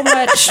so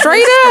much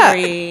straight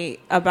up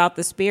about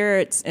the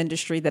spirits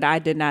industry that I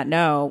did not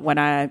know when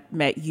I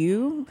met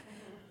you,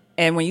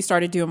 and when you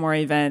started doing more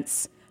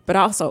events. but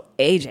also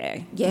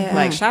AJ. Yeah.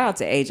 Like, shout out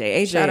to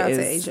AJ. Shout out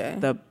is to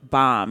AJ. the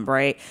bomb,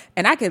 right?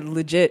 And I could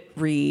legit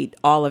read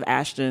all of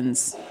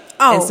Ashton's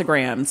Oh.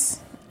 Instagrams.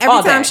 Every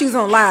all time day. she's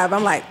on live,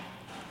 I'm like,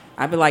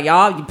 I'd be like,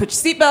 y'all, you put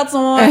your seatbelts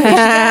on.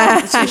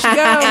 Here she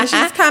go. and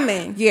she's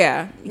coming.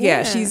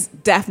 Yeah, she's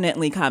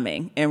definitely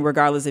coming, and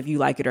regardless if you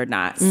like it or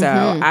not.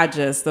 So I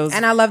just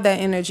And I love that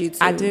energy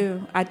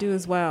too. I do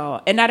as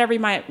well. And not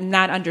everybody might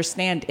not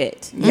understand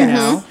it, you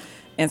know.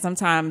 And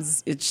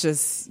sometimes it's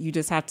just you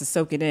just have to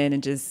soak it in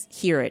and just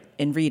hear it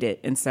and read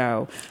it. And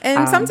so,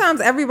 and sometimes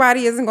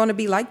everybody isn't going to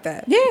be like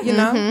that. Yeah. You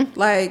know,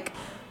 like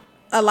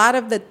a lot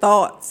of the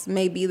thoughts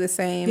may be the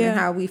same in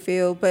how we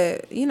feel,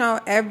 but you know,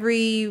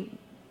 every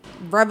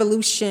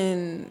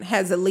revolution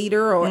has a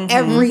leader, or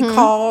every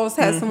cause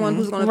has someone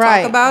who's going to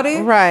talk about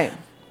it. Right.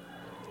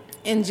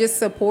 And just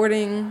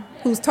supporting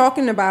who's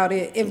talking about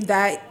it if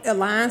that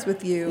aligns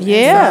with you.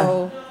 Yeah. And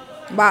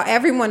so while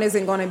everyone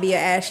isn't going to be an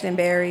Ashton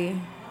Berry,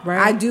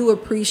 I do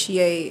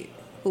appreciate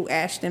who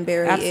Ashton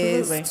Berry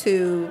is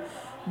to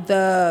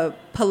the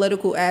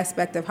political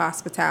aspect of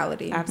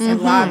hospitality and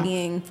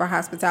lobbying for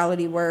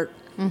hospitality work,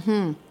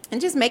 and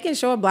just making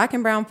sure Black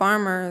and brown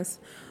farmers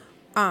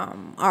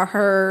are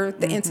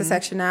heard, the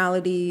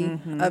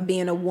intersectionality of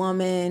being a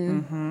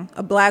woman,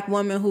 a Black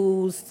woman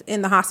who's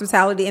in the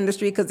hospitality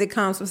industry because it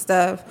comes with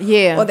stuff,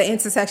 or the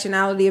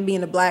intersectionality of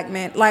being a Black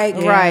man, like,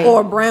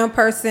 or a brown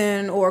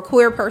person or a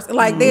queer person,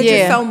 like there's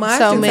just so much,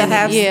 and to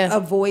have a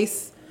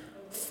voice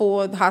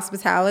for the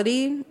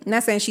hospitality. I'm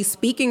not saying she's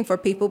speaking for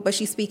people, but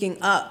she's speaking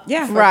up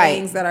for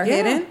things that are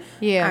hidden.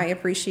 I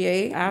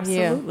appreciate.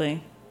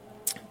 Absolutely.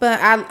 But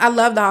I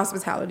love the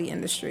hospitality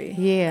industry.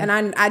 Yeah.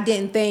 And I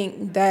didn't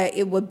think that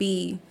it would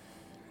be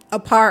a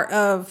part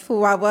of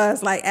who I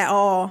was, like, at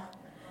all.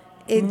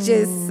 It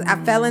just,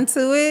 I fell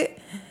into it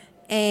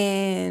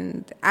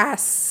and I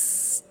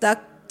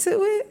stuck to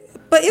it.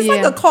 But it's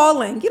like a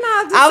calling. You know,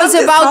 I was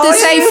about to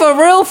say,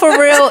 for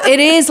real, it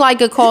is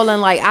like a calling.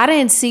 Like, I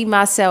didn't see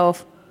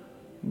myself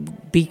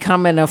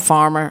becoming a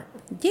farmer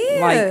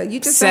you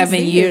just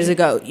 7 years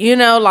ago. You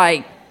know,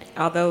 like,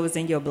 although it was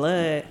in your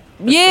blood.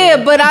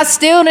 But I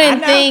still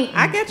didn't think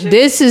I get you.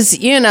 this is,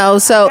 you know,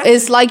 so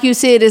it's like you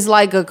said, it's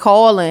like a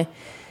calling.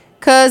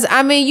 Because,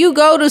 I mean, you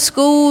go to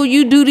school,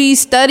 you do these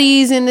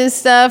studies and this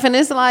stuff, and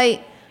it's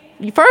like,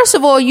 first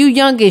of all, you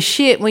young as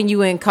shit when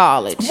you in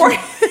college.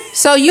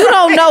 So you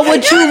don't know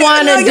what you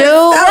want to do.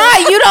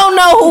 Right. You don't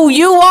know who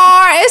you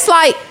are. It's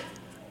like,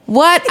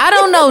 what? I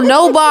don't know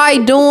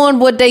nobody doing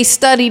what they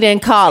studied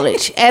in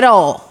college at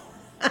all.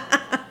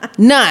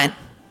 None.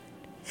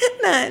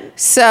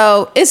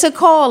 So it's a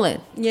calling.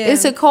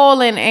 It's a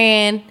calling,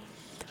 and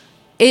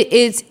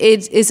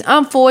it's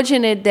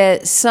unfortunate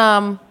that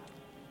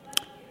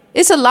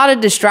it's a lot of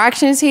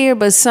distractions here,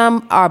 but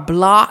some are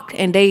blocked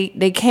and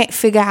they can't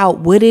figure out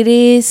what it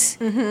is.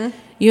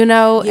 You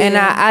know, and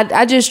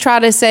I just try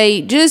to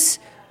say, just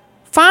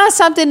find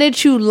something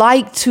that you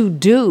like to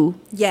do.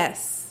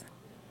 Yes.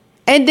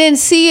 And then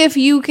see if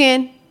you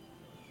can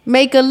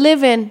make a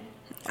living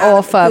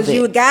off of it.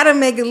 You gotta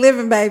make a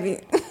living, baby.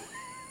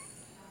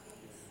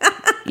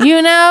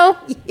 You know?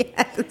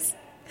 Yes.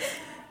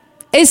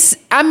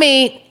 I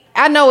mean,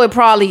 I know it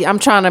probably, I'm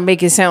trying to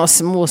make it sound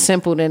more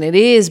simple than it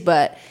is,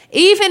 but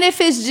even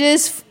if it's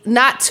just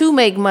not to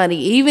make money,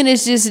 even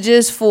if it's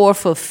just for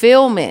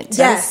fulfillment.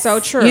 That's so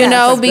true. You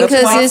know,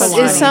 because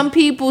it's some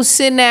people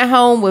sitting at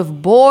home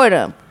with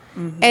boredom.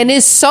 And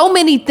there's so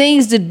many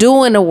things to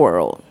do in the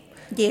world.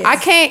 Yes. I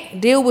can't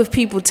deal with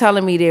people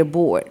telling me they're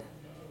bored.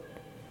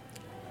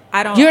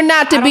 You're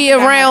not to be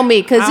around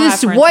me because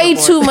it's way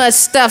too much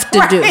stuff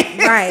to do.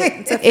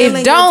 Right.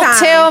 If don't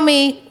tell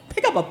me,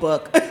 pick up a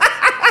book.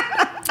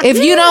 if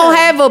you don't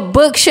have a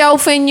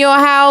bookshelf in your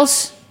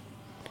house,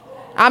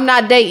 I'm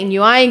not dating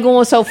you. I ain't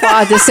going so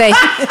far to say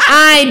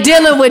I ain't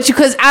dealing with you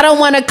because I don't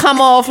want to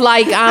come off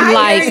like I'm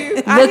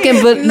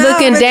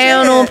looking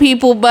down on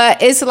people.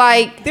 But it's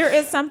like there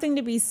is something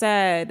to be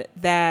said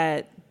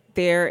that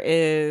there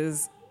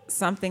is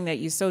something that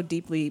you're so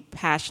deeply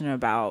passionate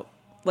about.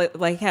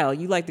 Like hell,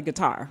 you like the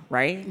guitar,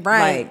 right?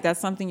 Right. Like that's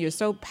something you're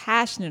so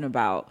passionate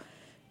about.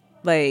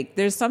 Like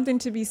there's something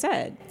to be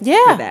said for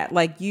that.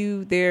 Like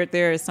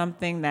there is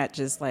something that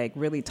just like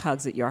really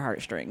tugs at your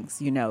heartstrings,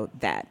 you know,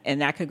 that.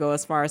 And that could go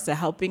as far as to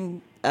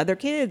helping other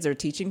kids or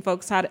teaching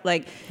folks how to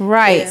like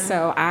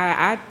So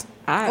I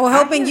or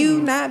helping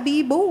you not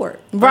be bored.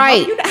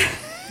 Right.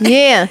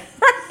 Yeah.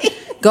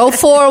 Right. Go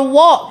for a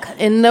walk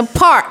in the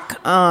park.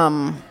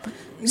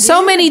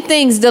 So many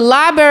things. The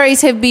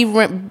libraries have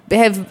been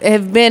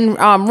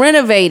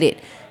renovated.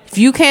 If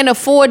you can't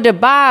afford to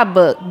buy a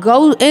book,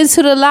 go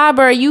into the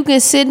library. You can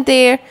sit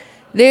there.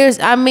 There's,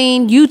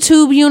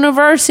 YouTube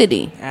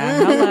University.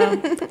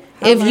 Hello.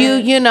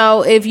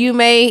 If you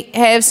may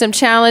have some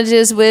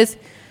challenges with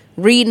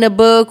reading a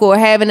book or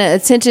having an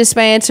attention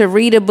span to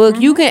read a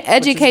book, you can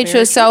educate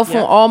yourself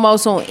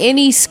almost on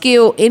any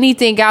skill,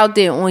 anything out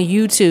there on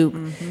YouTube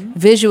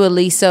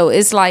visually. So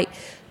it's like,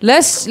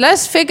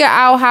 let's figure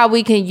out how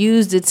we can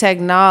use the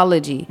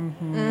technology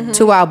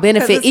to our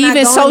benefit.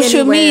 Even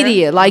social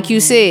media, like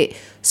you said,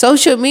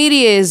 social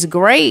media is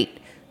great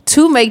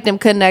to make them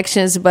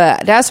connections,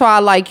 but that's why I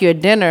like your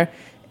dinner.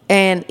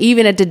 And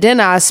even at the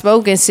dinner, I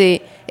spoke and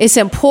said it's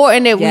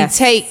important that we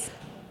take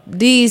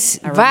these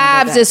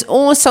vibes that's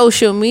on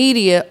social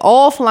media,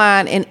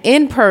 offline and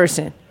in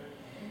person,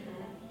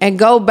 and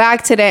go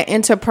back to that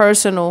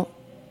interpersonal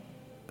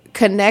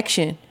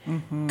connection.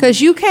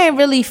 Because you can't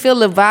really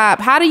feel a vibe.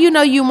 How do you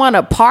know you want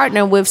to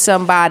partner with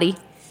somebody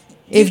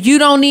if you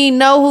don't even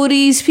know who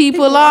these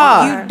people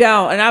are? You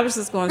don't. And I was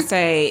just going to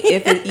say,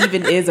 if it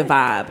even is a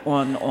vibe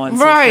on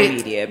social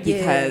media,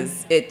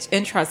 because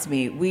and trust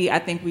me, I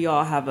think we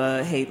all have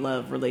a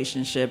hate-love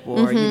relationship,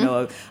 or, you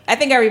know, I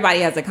think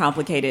everybody has a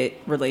complicated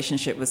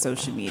relationship with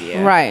social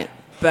media. Right.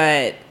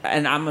 But,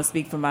 and I'm going to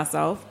speak for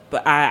myself,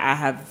 but I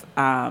have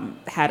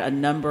had a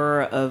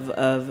number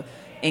of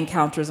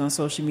encounters on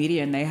social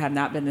media, and they have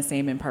not been the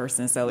same in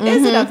person. So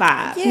is it a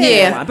vibe?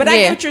 Yeah. But I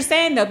get what you're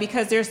saying, though,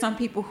 because there's some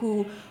people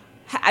who,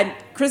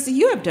 Chrissy,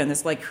 you have done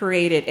this, like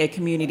created a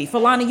community.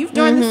 Falani, you've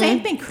done the same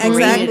thing,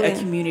 created a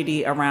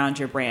community around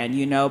your brand,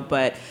 you know,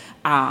 but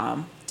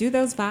do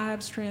those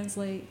vibes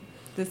translate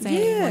the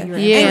same when you're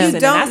in person? And you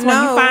don't that's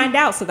when you find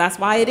out. So that's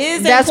why it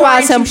is That's why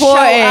it's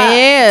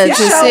important,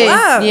 to see.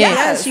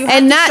 Yes, you have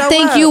and to not show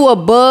think up. you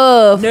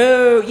above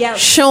No,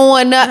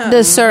 showing up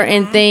to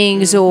certain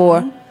things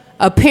or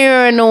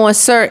appearing on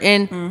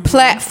certain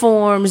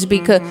platforms,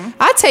 because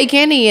I take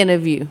any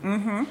interview.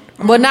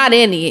 Well, not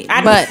any,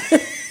 but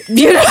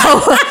you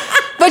know,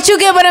 but you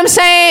get what I'm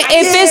saying?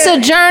 If it's a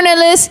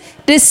journalist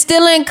that's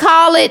still in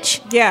college,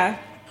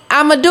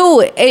 I'ma do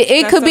it.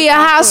 It could be a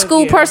high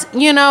school person.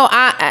 You know,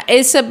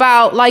 it's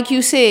about, like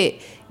you said,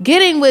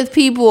 getting with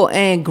people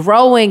and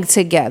growing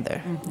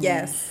together.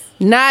 Yes.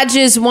 Not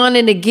just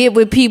wanting to get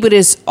with people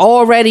that's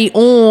already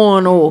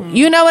on, or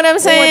you know what I'm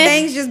saying? Or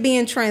things just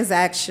being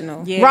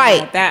transactional. Yeah,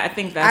 right. That I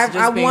think that's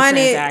just being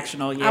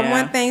transactional. Yeah. I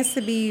want things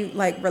to be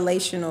like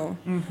relational.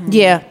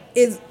 Yeah.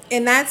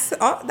 And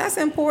that's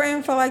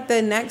important for like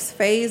the next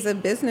phase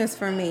of business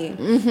for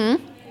me.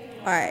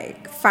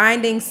 Like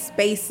finding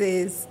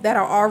spaces that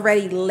are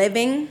already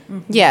living.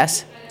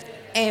 Yes.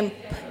 And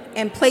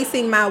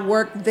placing my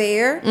work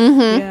there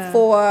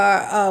for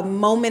a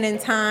moment in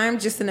time,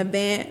 just an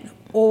event,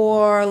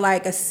 or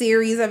like a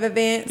series of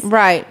events.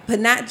 Right. But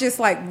not just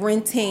like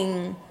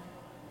renting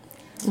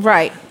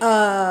right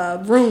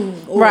a room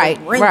or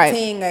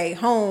renting a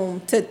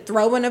home to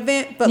throw an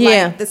event, but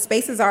like the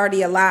space is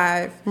already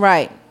alive.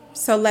 Right.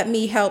 So let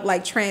me help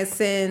like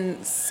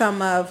transcend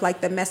some of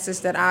like the message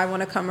that I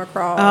want to come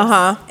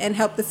across and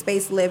help the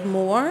space live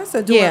more.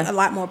 So doing a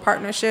lot more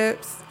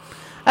partnerships.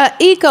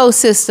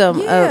 Ecosystem,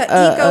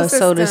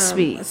 so to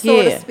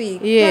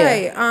speak.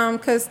 Right.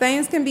 Because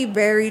things can be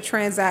very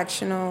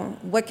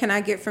transactional. What can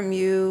I get from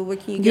you? What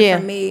can you get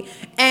from me?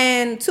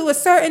 And to a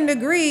certain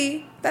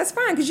degree, that's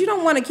fine, because you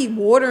don't want to keep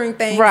watering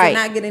things and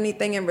not get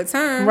anything in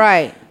return.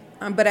 Right.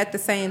 But at the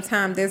same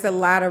time, there's a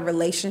lot of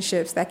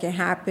relationships that can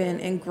happen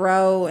and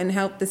grow and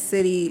help the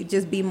city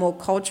just be more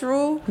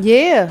cultural.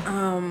 Yeah.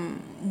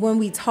 When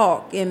we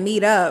talk and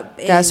meet up.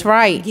 And that's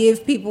right.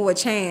 Give people a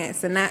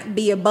chance and not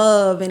be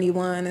above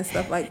anyone and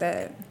stuff like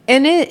that.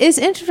 And it's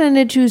interesting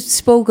that you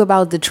spoke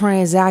about the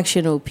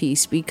transactional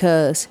piece,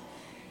 because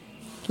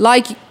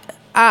like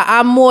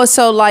I'm more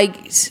so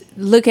like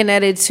looking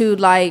at it too,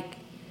 like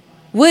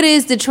what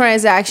is the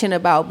transaction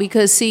about?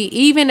 Because see,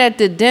 even at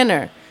the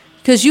dinner,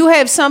 because you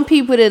have some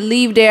people that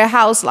leave their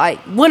house like,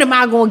 what am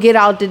I going to get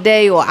out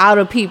today, or out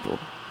of people?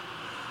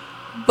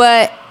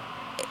 But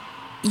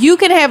you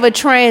can have a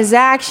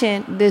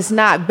transaction that's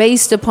not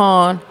based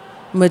upon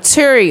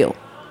material.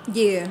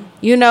 Yeah.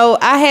 You know,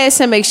 I had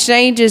some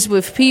exchanges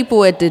with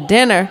people at the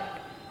dinner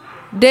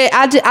that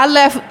I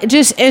left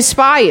just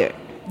inspired.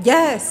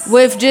 Yes.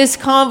 With just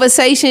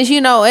conversations,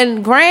 you know,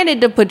 and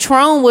granted the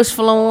Patron was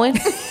flowing,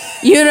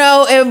 you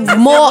know, and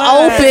more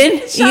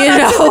open,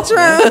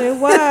 It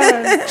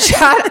was.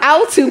 Shout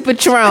out to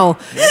Patron,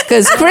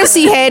 because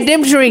Chrissy had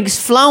them drinks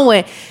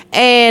flowing.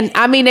 And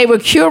I mean, they were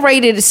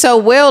curated so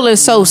well and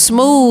so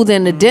smooth,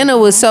 and the dinner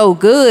was so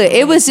good.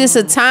 It was just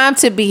a time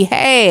to be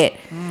had.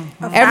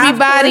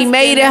 Everybody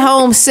made it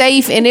home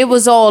safe, and it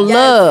was all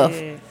love,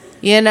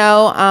 you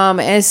know.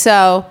 And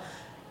so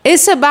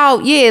it's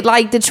about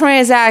like the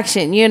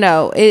transaction. You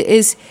know,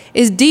 it's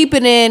deeper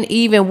than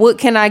even what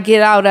can I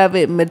get out of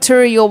it,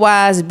 material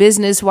wise,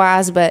 business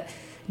wise. But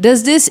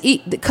does this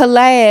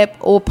collab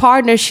or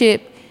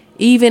partnership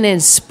even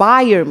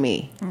inspire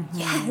me?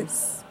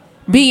 Yes.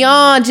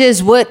 Beyond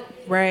just what's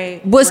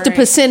the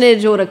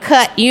percentage or the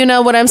cut, you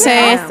know what I'm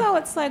saying? Also,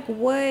 it's like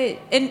what,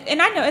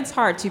 and I know it's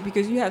hard too,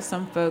 because you have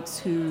some folks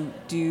who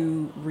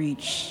do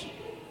reach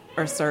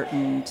a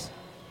certain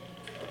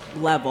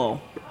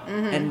level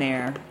in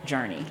their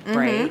journey,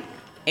 right?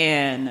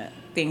 And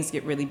things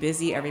get really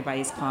busy.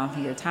 Everybody's calling for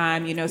your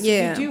time, you know. So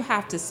you do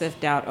have to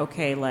sift out,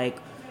 okay, like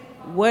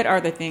what are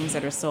the things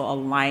that are still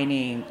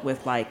aligning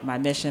with like my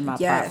mission, my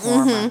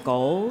platform, my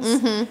goals,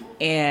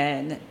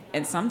 and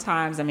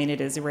sometimes, I mean,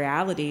 it is a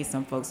reality.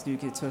 Some folks do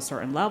get to a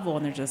certain level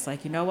and they're just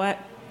like, you know what?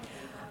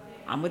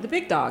 I'm with the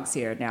big dogs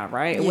here now,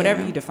 right? Yeah.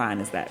 Whatever you define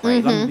as that,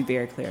 right? Let me be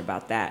very clear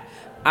about that.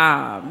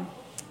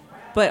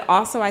 But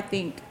also, I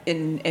think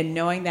in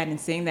knowing that and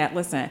seeing that,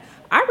 listen,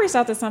 I reached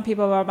out to some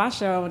people about my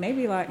show, and they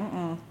be like,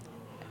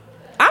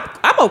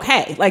 I'm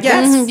okay. Like,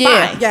 that's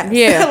fine.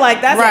 Yeah.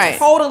 Like, that's Right.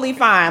 totally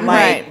fine.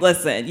 Like, Right.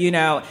 listen, you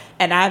know,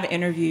 and I've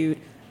interviewed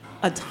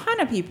a ton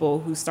of people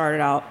who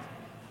started out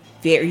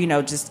very, you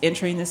know, just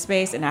entering the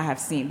space, and I have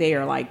seen they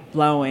are like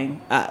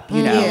blowing up,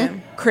 you know, Yeah.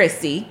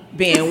 Chrissy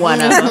being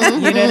one of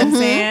them, you know what I'm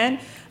saying?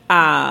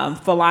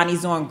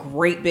 Fulani's doing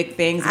great big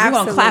things. We're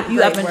going to clap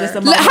you up in just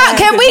a moment.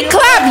 Can we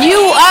clap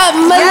you up,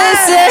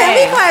 Melissa? Can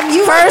we clap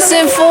you First up?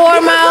 and But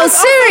foremost,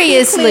 also be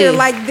seriously. clear,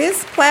 like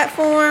this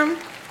platform,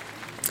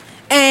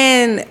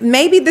 and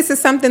maybe this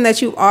is something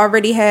that you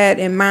already had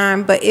in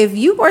mind, but if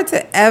you were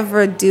to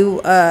ever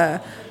do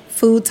a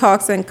Food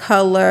Talks in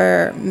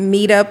Color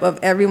meetup of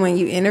everyone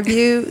you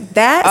interview,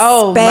 that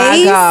Oh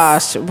space, my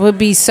gosh, would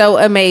be so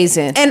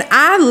amazing. and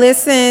I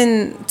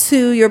listened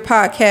to your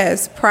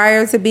podcast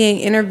prior to being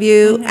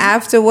interviewed,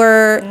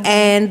 afterward,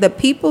 and the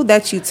people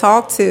that you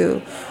talk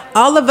to,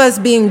 all of us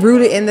being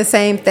rooted in the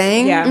same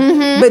thing,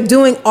 but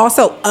doing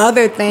also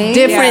other things.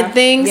 Different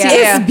things. Yeah.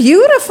 Yeah. It's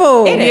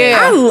beautiful. It is.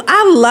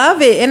 I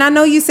love it. And I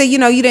know you said, you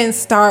know, you didn't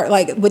start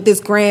like with this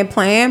grand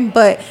plan,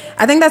 but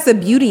I think that's the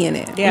beauty in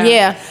it.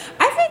 Yeah.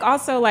 I think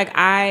also like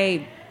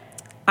I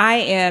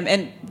am,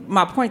 and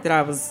my point that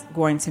I was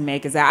going to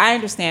make is that I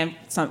understand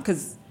some,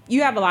 because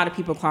you have a lot of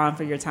people clawing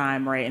for your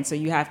time, right? And so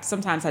you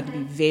sometimes have to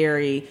be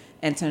very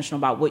intentional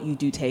about what you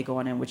do take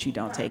on and what you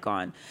don't take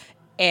on.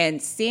 And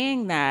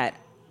seeing that,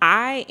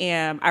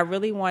 I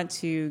really want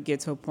to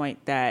get to a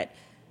point that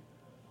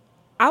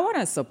I want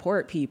to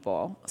support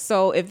people.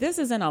 So if this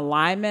is in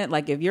alignment,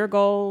 like if your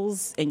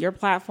goals and your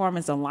platform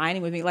is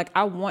aligning with me, like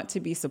I want to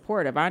be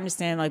supportive. I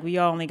understand like we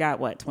only got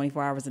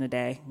 24 hours in a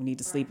day. We need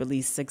to sleep at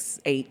least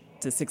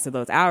 8 to 6 of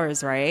those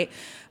hours, right?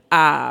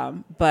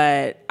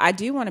 But I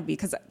do want to be,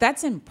 because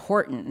that's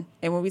important.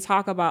 And when we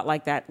talk about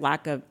like that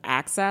lack of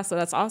access, so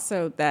that's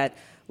also that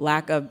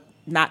lack of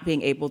not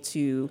being able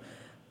to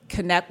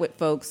connect with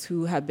folks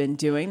who have been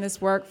doing this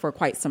work for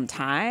quite some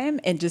time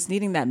and just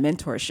needing that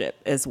mentorship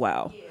as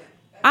well.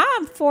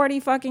 I'm 40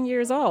 fucking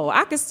years old.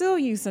 I could still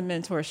use some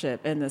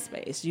mentorship in this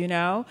space, you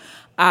know?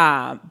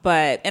 And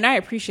I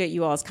appreciate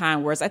you all's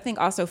kind words. I think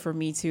also for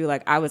me too,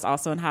 like I was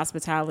also in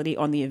hospitality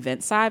on the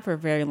event side for a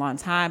very long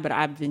time, but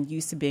I've been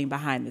used to being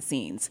behind the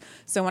scenes.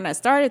 So when I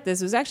started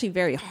this, it was actually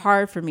very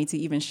hard for me to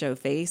even show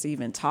face or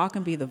even talk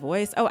and be the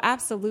voice. Oh,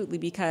 absolutely.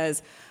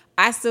 Because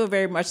I still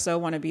very much so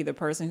want to be the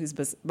person who's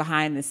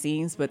behind the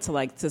scenes, but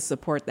to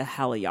support the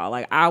hell of y'all.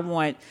 Like I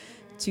want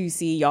to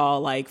see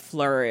y'all like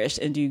flourish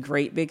and do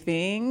great big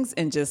things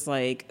and just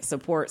like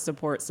support.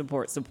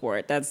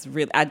 That's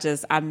really,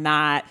 I'm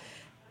not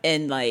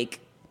in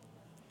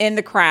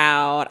the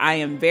crowd. I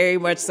am very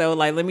much so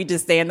like, let me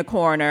just stay in the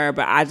corner,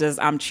 but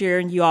I'm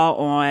cheering you all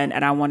on,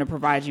 and I want to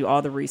provide you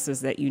all the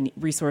resources that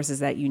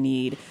you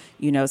need,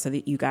 you know, so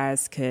that you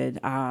guys could,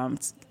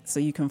 so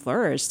you can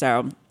flourish.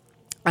 So,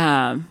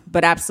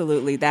 but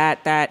absolutely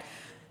that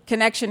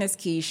connection is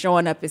key.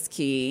 Showing up is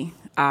key.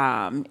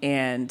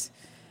 And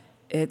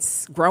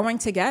it's growing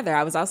together.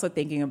 I was also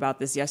thinking about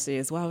this yesterday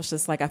as well. It's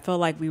just like, I feel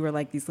like we were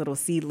like these little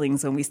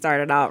seedlings when we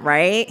started out,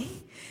 right?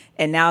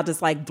 And now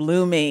just like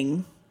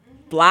blooming,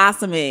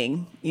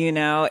 blossoming, you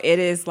know, it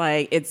is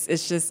like,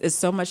 it's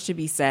so much to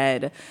be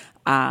said,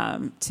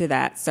 to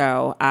that.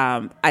 So,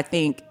 I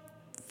think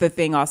the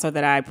thing also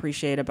that I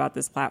appreciate about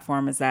this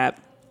platform is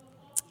that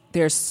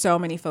there's so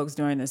many folks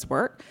doing this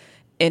work.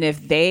 And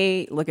if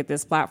they look at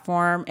this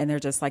platform and they're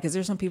just like, because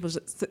there's some people,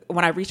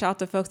 when I reach out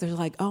to folks, they're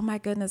like, oh my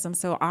goodness, I'm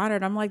so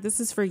honored. I'm like, this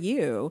is for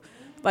you.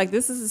 Like,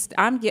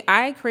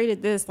 I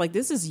created this. Like,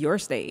 this is your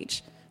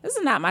stage. This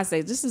is not my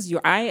stage. This is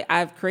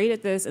I've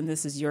created this, and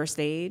this is your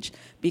stage,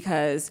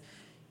 because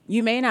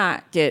you may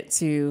not get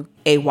to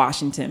a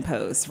Washington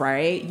Post,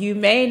 right? You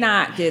may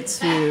not get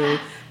to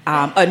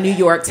a New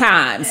York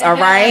Times, all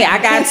right?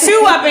 I got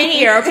 2 up in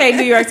here, okay,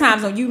 New York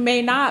Times. You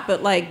may not,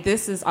 but like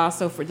this is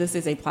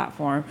a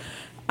platform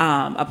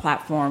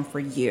for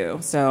you.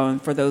 So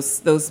for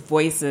those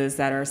voices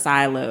that are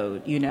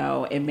siloed, you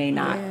know, it may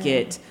not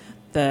get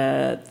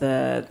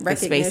the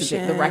space,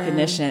 the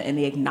recognition and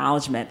the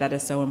acknowledgement that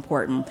is so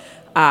important.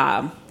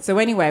 So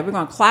anyway, we're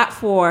going to clap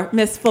for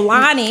Miss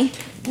Fulani.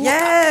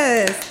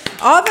 Yes.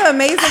 All the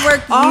amazing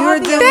work you're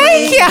doing.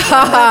 Thank you.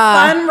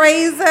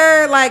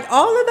 Fundraiser, like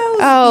all of those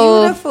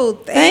beautiful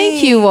things.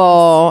 Thank you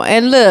all.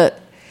 And look,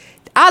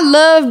 I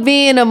love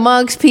being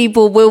amongst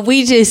people where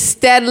we just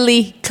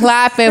steadily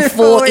clapping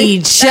for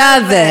each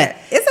other.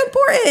 It's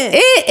important.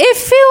 It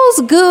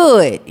feels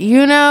good,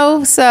 you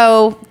know?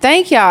 So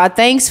thank y'all.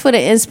 Thanks for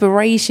the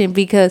inspiration,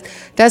 because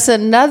that's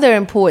another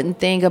important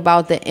thing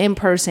about the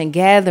in-person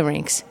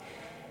gatherings.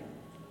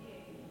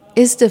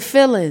 It's the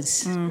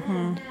feelings.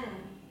 Mm-hmm.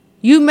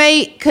 You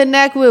may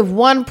connect with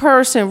one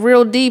person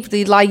real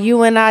deeply like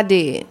you and I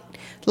did.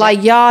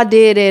 Like y'all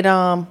did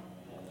at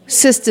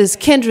Sisters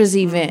Kendra's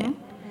event.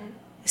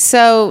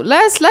 So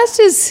let's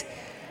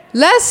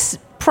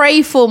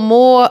pray for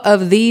more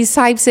of these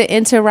types of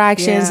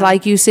interactions,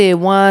 like you said,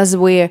 ones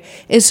where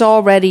it's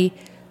already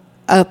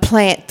a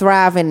plant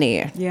thriving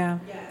there. Yeah.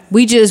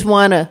 We just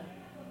want to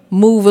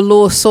move a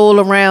little soil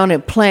around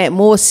and plant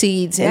more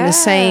seeds in the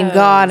same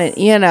garden,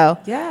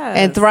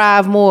 and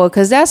thrive more.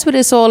 Because that's what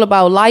it's all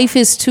about. Life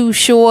is too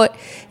short.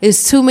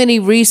 There's too many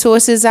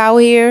resources out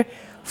here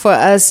for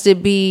us to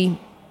be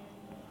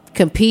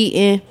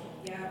competing,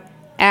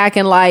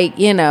 acting like,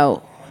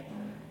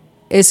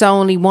 it's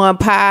only one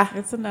pie.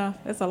 It's enough.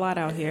 It's a lot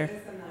out here.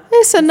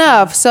 It's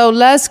enough. So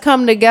let's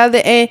come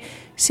together and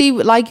see,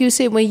 like you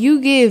said, when you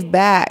give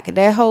back,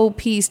 that whole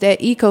piece,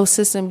 that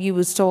ecosystem you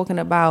was talking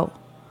about,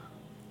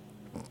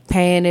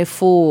 paying it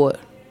forward,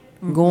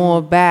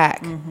 going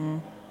back,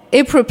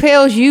 it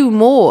propels you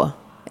more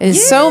in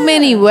so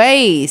many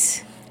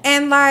ways.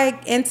 And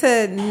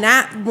to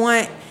not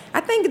want, I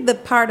think the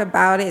part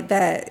about it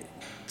that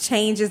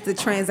changes the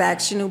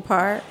transactional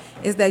part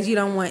is that you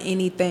don't want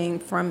anything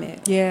from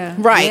it. Yeah.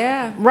 Right.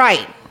 Yeah.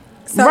 Right.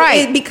 So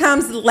it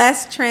becomes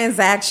less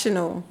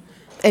transactional.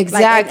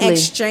 Exactly. Like an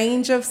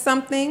exchange of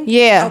something.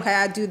 Yeah. Okay,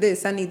 I do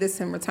this. I need this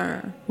in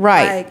return.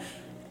 Right. Like,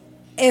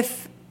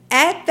 if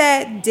at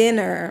that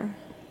dinner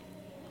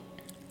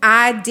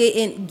I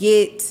didn't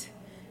get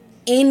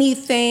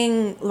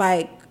anything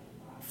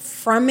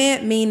from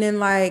it, meaning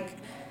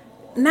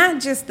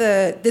not just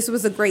this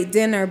was a great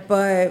dinner,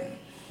 but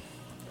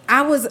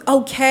I was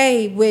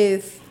okay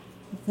with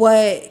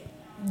what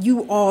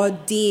you all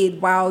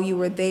did while you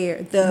were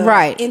there.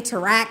 The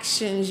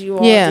interactions you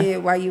all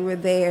did while you were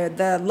there.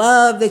 The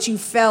love that you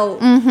felt,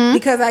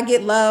 because I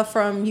get love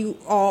from you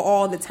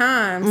all the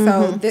time.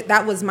 So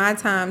that was my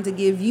time to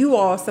give you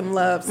all some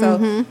love.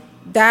 So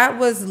that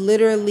was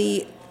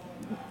literally,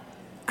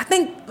 I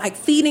think,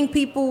 feeding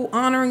people,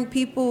 honoring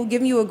people,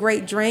 giving you a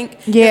great drink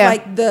is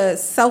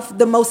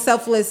the most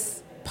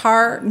selfless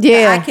part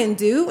that I can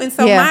do. And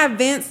so my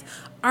events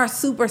are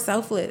super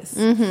selfless.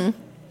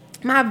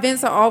 My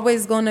events are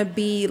always going to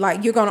be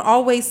you're going to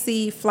always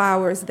see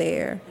flowers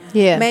there.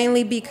 Yeah.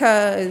 Mainly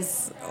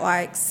because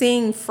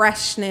seeing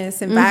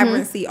freshness and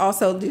vibrancy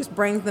also just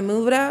brings the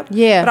mood up.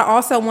 Yeah. But I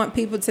also want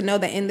people to know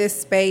that in this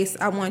space,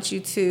 I want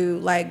you to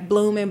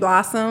bloom and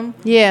blossom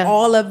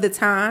all of the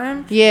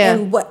time. Yeah.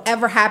 And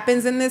whatever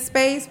happens in this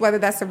space, whether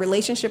that's a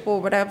relationship or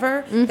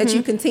whatever, that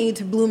you continue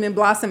to bloom and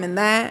blossom in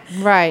that.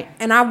 Right.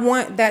 And I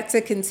want that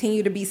to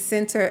continue to be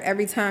center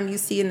every time you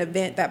see an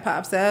event that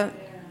pops up.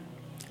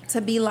 To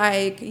be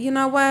you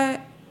know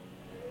what?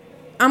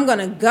 I'm going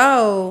to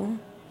go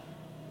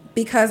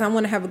because I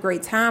want to have a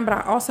great time, but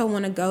I also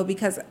want to go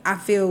because I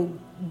feel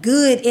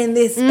good in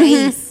this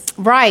space.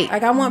 Right.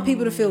 I want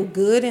people to feel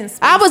good in space.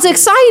 I was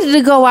excited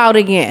to go out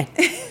again.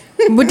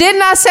 But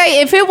didn't I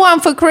say if it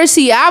wasn't for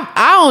Chrissy, I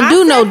don't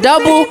do no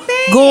double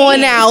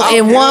going out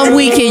in one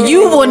weekend.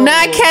 You will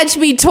not catch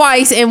me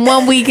twice in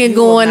one weekend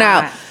going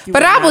out.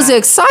 But I was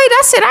excited.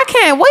 I said, I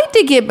can't wait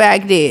to get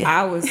back there.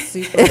 I was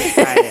super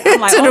excited.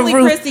 I'm like, only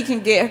Chrissy can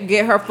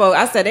get her folk.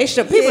 I said,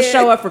 people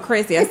show up for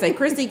Chrissy. I said,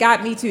 Chrissy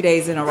got me 2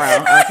 days in a row.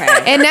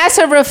 Okay. And that's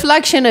a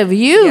reflection of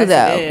you,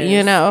 though.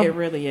 It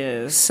really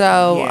is.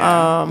 So,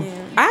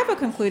 I have a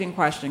concluding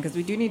question because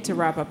we do need to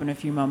wrap up in a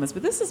few moments.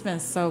 But this has been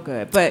so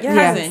good. But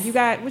Cousin, you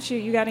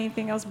got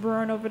anything else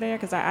brewing over there?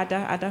 Because I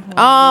definitely.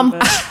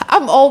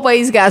 I've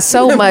always got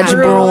so much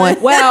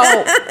brewing.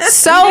 Well,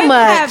 so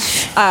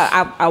much.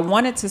 I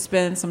wanted to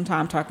spend some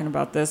time talking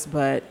about this,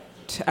 but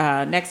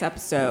next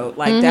episode,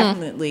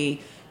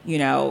 definitely,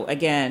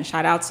 again,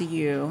 shout out to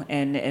you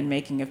and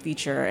making a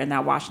feature in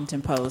that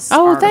Washington Post.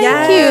 Oh,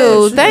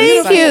 article.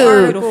 Thank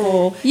you.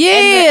 Beautiful.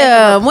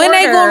 Yeah, and when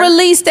they gonna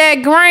release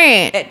that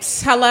grant?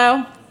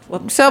 Hello.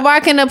 So I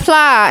can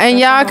apply and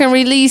y'all can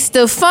release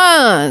the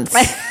funds.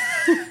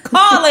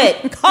 Call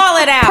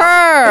it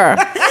out.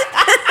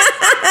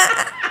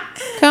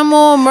 Come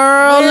on,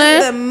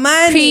 Merlin. The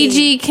money.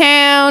 PG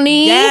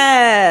County.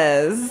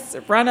 Yes.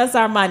 Run us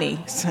our money.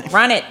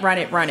 Run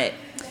it.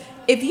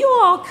 If you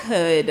all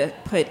could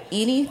put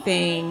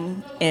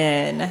anything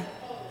in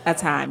a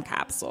time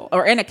capsule,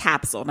 or in a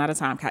capsule, not a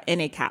time capsule,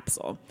 in a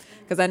capsule,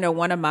 because I know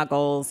one of my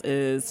goals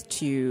is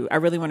I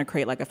really want to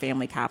create a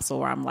family capsule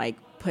where I'm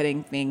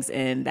putting things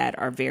in that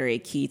are very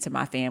key to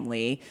my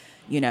family,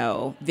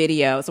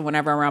 video. So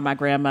whenever I'm around my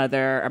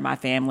grandmother or my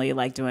family,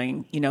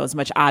 doing, as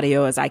much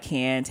audio as I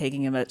can,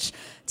 taking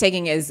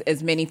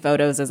as many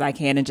photos as I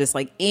can, and just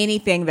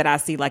anything that I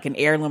see an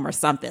heirloom or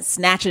something,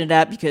 snatching it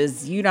up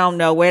because you don't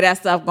know where that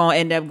stuff going to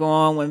end up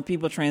going when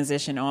people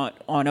transition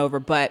on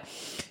over.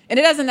 And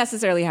it doesn't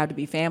necessarily have to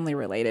be family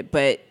related,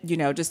 but,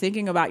 just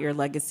thinking about your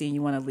legacy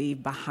you want to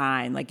leave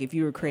behind. If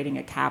you were creating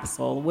a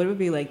capsule, what would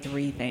be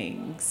 3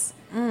 things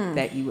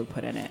that you would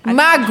put in it?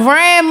 My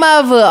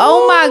grandmother.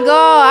 Oh my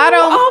God.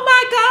 Oh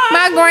my God.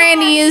 My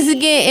granny is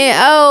getting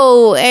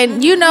old.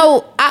 And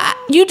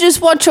you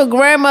just want your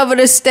grandmother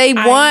to stay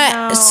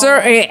one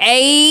certain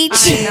age.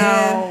 I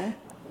know.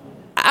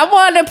 I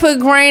want to put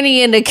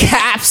granny in the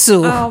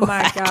capsule. Oh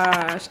my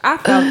gosh. I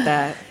felt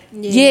that.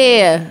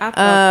 Yeah. I felt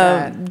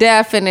that.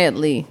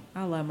 Definitely.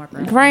 I love my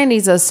grannies.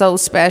 Grannies are so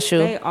special.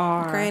 They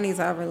are. Grannies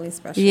are really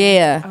special.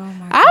 Yeah. Oh my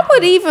I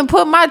would even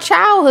put my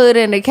childhood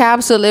in the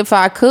capsule if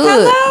I could.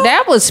 Hello?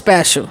 That was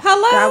special.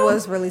 Hello. That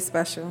was really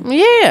special.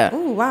 Yeah.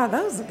 Oh, wow,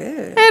 that was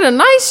good. Had a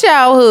nice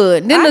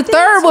childhood. Then the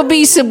third would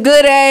be some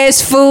good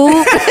ass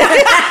food.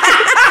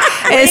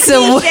 and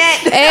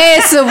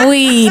some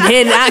weed.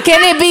 And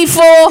can it be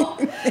full?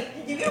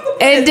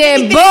 And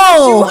then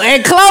boom,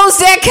 and close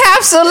that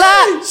capsule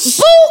up.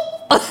 Boom.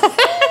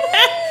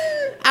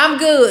 I'm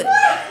good.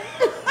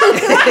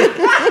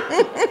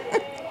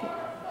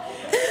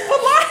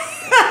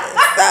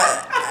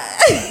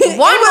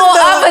 One more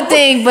other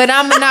thing, but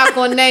I'm not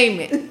gonna name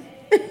it.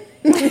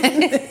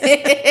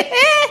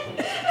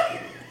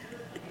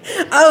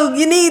 Oh,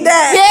 you need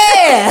that?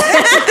 Yeah.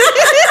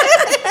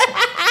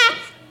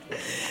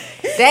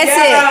 That's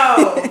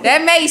it.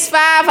 That makes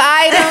 5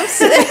 items.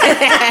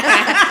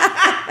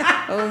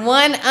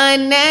 One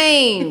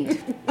unnamed.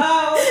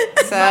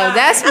 So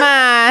that's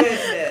mine.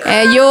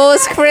 And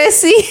yours,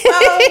 Chrissy.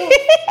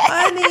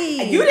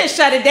 Funny. You didn't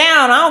shut it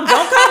down. Don't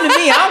come to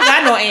me. I don't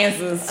got no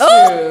answers.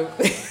 Oh.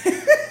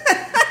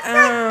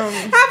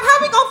 How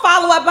we gonna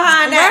follow up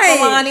behind that,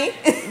 Kalani?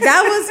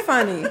 That was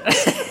funny.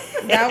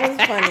 That was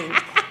funny.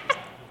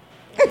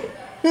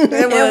 It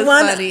was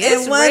funny.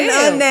 It's one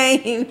real.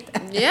 unnamed.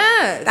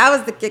 Yeah. That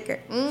was the kicker.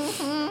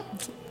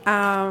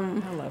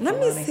 Mm-hmm. Let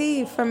me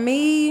see. For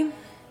me,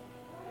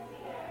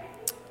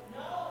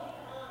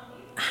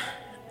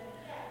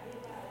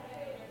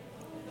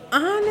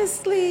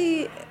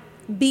 honestly,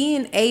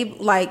 being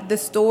able, like the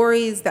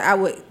stories that I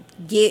would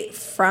get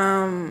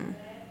from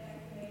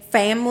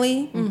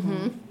family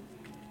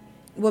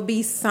would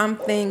be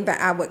something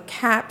that I would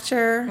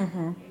capture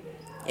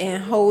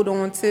and hold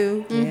on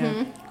to.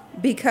 Yeah.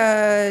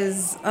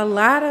 Because a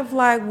lot of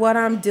like what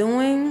I'm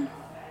doing,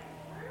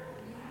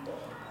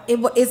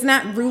 it's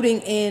not rooting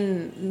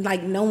in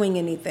like knowing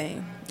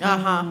anything.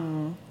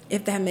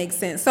 If that makes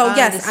sense. So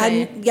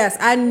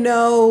I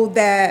know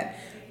that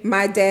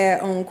my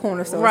dad owned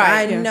corner stores.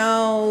 Right. I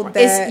know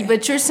that.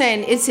 But you're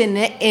saying it's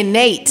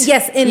innate.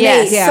 Yes, innate.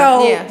 Yes. Yeah.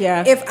 So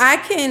Yeah. if I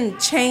can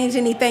change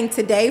anything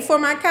today for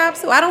my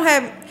capsule, I don't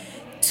have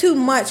too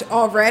much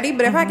already,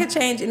 but if I could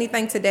change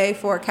anything today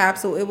for a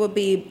capsule, it would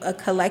be a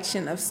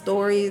collection of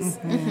stories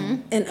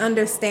and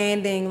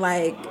understanding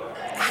like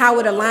how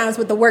it aligns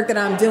with the work that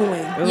I'm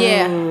doing.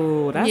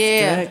 Ooh, that's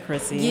good,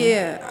 Chrissy.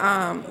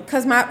 Yeah,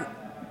 because my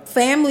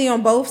family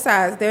on both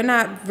sides, they're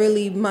not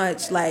really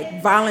much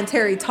like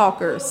voluntary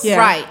talkers. Yeah.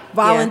 Right.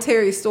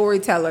 Voluntary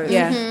storytellers.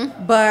 Yeah.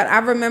 But I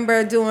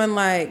remember doing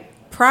like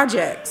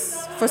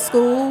projects for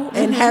school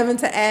and having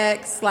to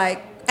ask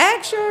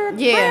your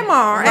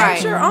grandma or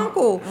ask your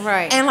uncle.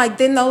 Right. And like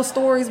then those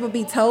stories would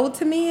be told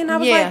to me and I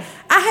was Yeah. like,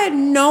 I had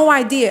no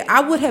idea. I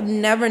would have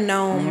never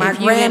known my If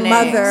you didn't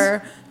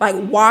grandmother like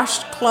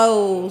washed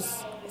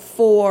clothes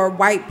for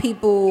white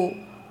people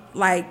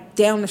like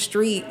down the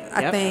street,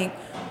 I think,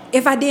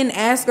 if I didn't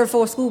ask her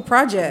for a school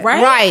project.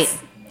 Right.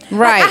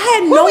 Like, I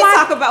had What no we idea.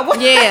 talk about? What?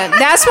 Yeah.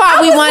 That's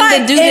why we wanted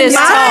to do this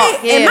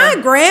talk. And my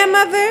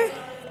grandmother,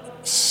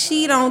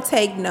 she don't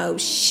take no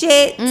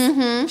shit.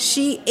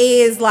 She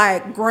is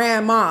like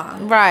grandma.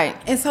 Right.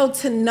 And so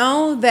to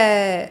know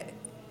that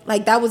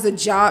like that was a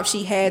job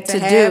she had to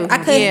have, do. I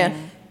couldn't. Yeah.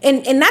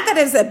 And not that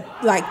it's a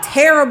like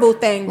terrible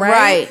thing,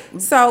 right?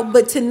 Right. So,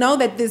 but to know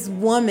that this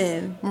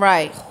woman,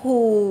 Right.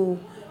 who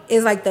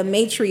is like the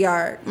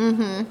matriarch,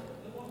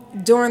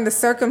 during the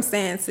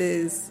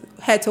circumstances,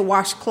 had to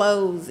wash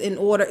clothes in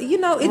order. You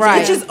know, it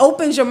just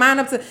opens your mind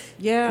up to.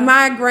 Yeah.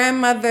 My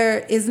grandmother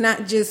is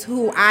not just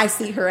who I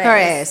see her as. Her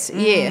ass.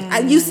 Yeah.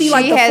 You see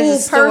like She the has full a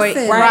story.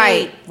 person.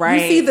 Right.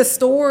 Right. You see the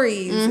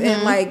stories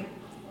and like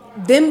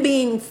them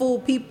being full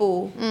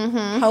people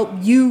help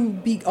you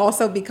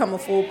also become a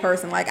full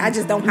person. Like I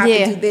just don't have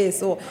to do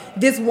this, or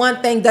this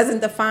one thing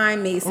doesn't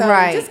define me. So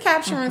Right. just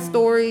capturing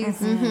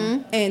stories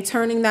and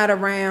turning that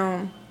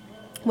around,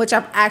 which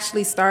I've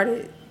actually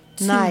started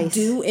to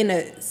do in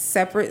a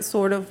separate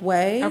sort of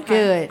way.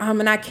 Good.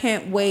 And I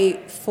can't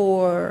wait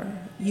for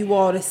you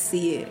all to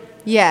see it.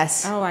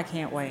 Yes. Oh, I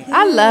can't wait.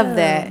 I love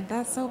that.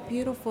 That's so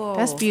beautiful.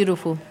 That's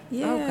beautiful.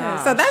 Yeah.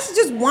 gosh. So that's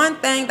just one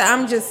thing that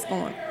I'm just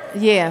going.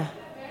 Yeah.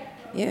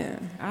 Yeah.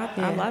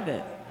 I love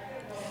it.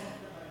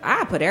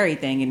 I put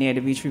everything in there,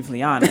 to be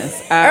truthfully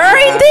honest.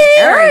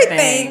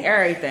 Everything?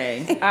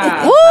 Everything.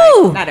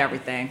 Woo! Like, not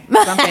everything.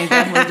 Some things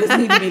definitely just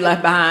need to be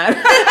left behind.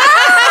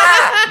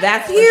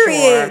 That's for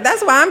Period. sure.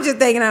 That's why I'm just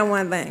taking out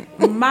one thing.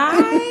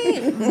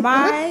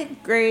 My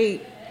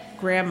great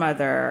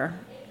grandmother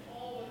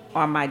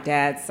on my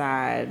dad's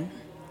side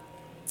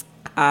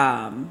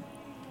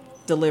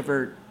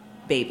delivered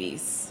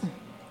babies.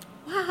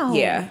 Wow.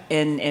 Yeah,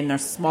 in a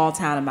small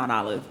town in Mount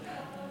Olive.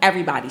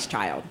 Everybody's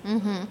child.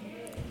 And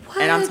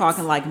I'm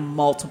talking like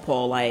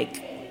multiple,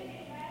 like,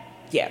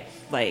 yeah,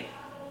 like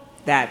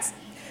that's,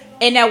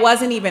 and that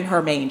wasn't even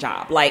her main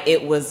job. Like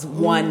it was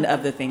one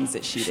of the things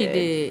that she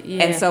did.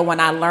 Yeah. And so when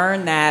I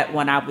learned that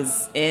when I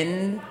was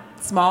in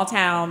small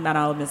town, Mount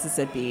Olive,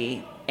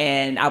 Mississippi,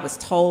 And I was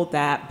told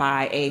that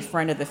by a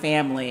friend of the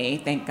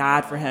family. Thank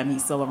God for him.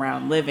 He's still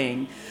around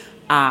living.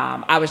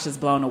 I was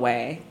just blown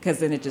away because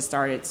then it just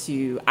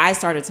I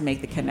started to make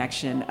the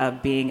connection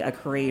of being a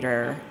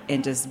creator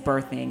and just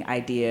birthing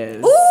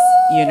ideas,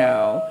 you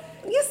know.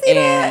 You see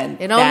that?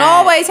 It don't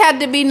always have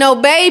to be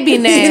no baby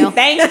now.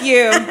 Thank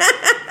you.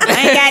 I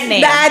ain't got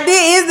names. The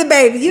idea is the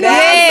baby. You know what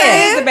I'm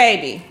saying? Is the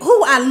baby.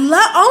 Who I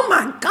love. Oh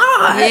my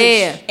gosh.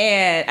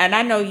 Yeah. And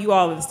I know you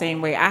all are the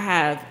same way. I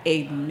have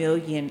a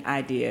million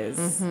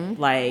ideas,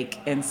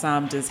 and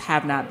some just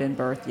have not been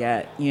birthed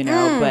yet, you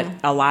know, but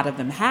a lot of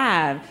them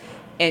have.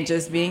 And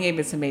just being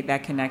able to make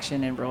that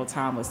connection in real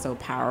time was so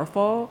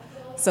powerful.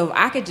 So if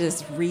I could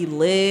just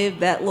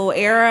relive that little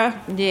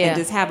era and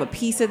just have a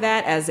piece of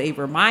that as a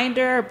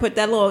reminder, put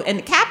that little in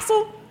the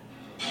capsule,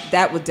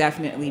 that would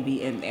definitely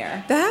be in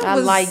there. That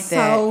was like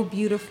so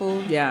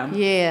beautiful. Yeah.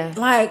 Yeah.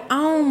 Like,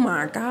 oh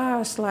my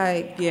gosh.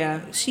 Like,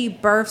 she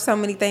birthed so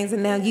many things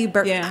and now you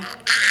birthed.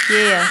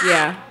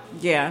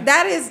 Yeah.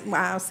 That is,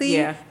 wow.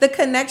 See, the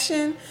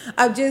connection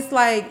of just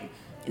like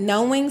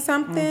knowing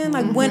something.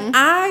 Like when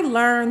I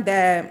learned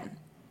that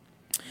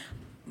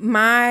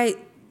with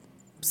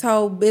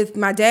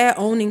my dad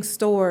owning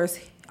stores,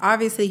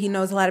 obviously he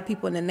knows a lot of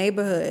people in the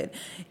neighborhood.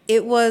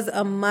 It was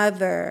a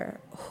mother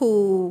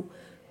who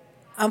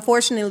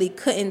unfortunately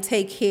couldn't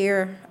take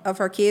care of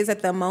her kids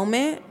at the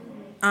moment.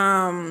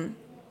 And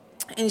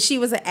she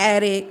was an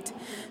addict.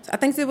 So I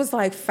think it was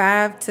like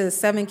 5 to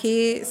 7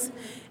 kids.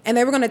 And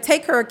they were going to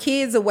take her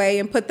kids away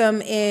and put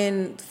them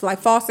in like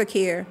foster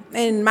care.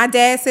 And my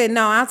dad said,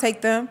 no, I'll take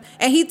them.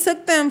 And he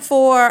took them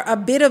for a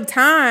bit of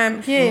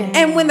time. Yeah.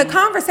 And when the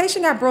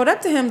conversation got brought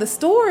up to him, the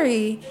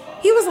story,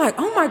 he was like,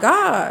 oh my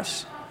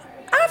gosh,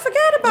 I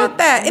forgot about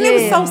that. And it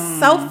was so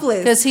selfless.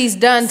 Because he's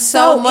done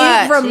so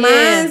much. It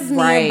reminds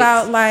me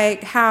about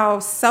like how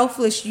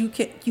selfless you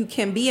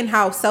can be and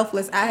how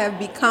selfless I have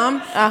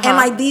become. And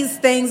like these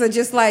things are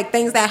just like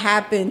things that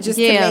happen just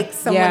to make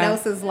someone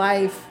else's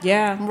life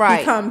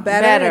become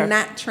better and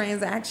not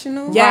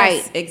transactional.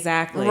 Yes,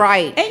 exactly.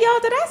 Right. And y'all,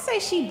 did I say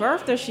she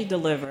birthed or she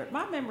delivered?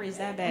 My memory's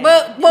that bad.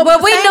 But we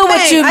knew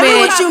what you meant. I knew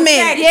what you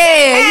meant.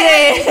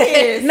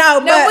 Yeah. No,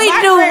 we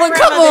knew.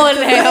 Come on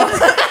now.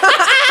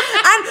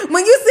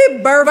 When you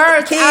said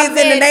birth kids in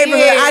the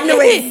neighborhood, I knew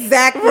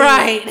exactly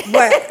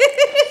what.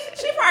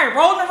 She probably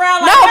rolling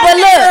around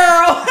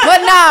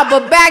like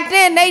but back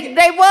then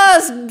they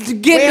was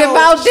getting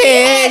about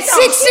there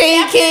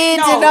 16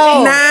 kids and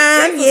all.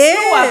 9, Two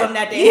of them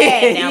that they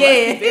had now.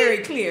 Let's be very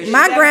clear.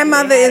 My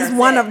grandmother is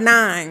one of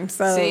 9,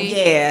 so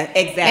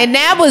exactly. And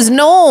that was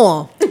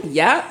norm.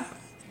 Yep.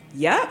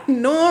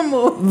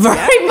 Normal.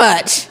 Very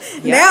much.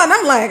 Now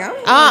I'm like,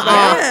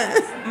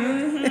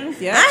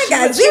 I ain't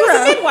got 0. She was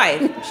a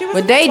midwife.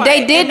 But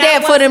they did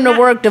that for them to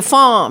work the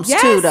farms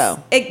too, though.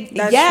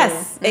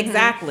 Yes,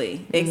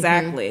 exactly.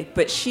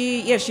 But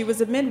she was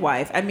a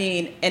midwife. I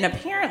mean, and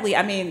apparently,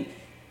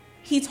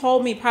 he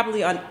told me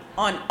probably on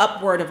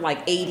upward of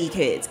like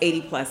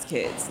 80 plus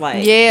kids.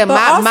 Like,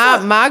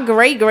 my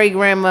great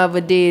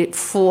grandmother did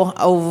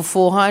over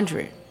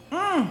 400.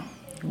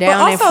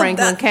 Down in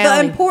Franklin County. The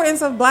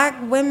importance of black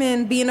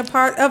women being a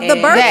part of the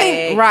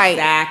birthing. Right.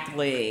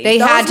 Exactly. They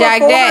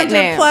hijacked that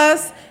now.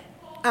 Plus,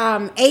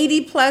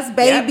 80 plus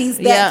babies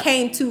that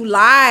came to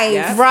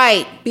life.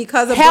 Right.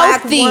 Because of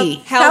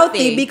healthy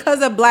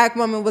because a black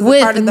woman was with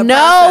a part of the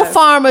no process.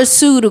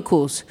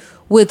 Pharmaceuticals,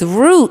 with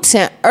roots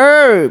and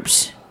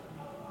herbs.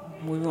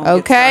 We won't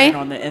get started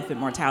on the infant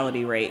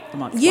mortality rate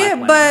amongst black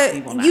women.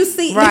 But you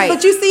see,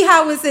 but you see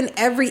how it's in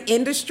every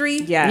industry.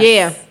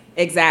 Yeah.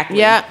 Exactly.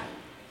 Yeah.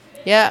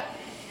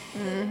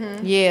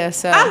 Yeah,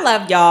 so I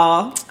love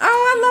y'all. Oh,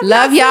 I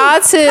love y'all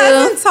too.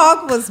 Cuzzin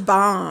Talk was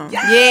bomb.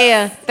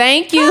 Yeah,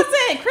 thank you.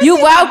 Chrissy, you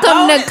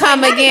welcome to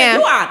come again.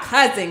 You are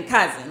cousin,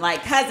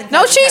 like cousin.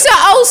 No, she's an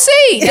OC,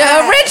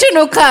 the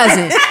original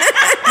cousin,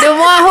 the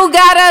one who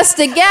got us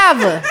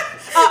together.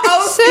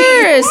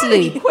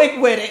 Seriously,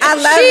 quick with it. I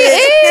love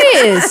it. She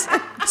is.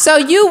 So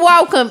you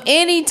welcome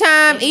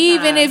anytime,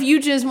 even if you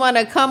just want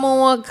to come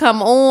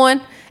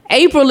on.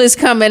 April is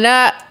coming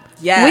up.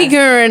 Yes. We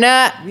gearing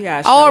up.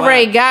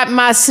 Already got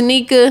my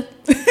sneaker.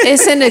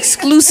 It's an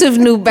exclusive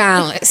New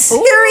Balance.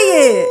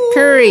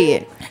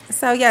 Period.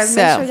 So make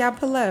sure y'all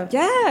pull up.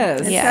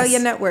 Yes. And tell your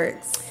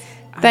networks.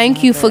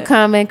 Thank you for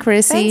coming,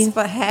 Chrissy. Thanks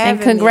for having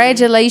me. And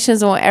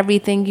congratulations on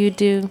everything you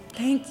do.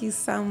 Thank you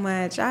so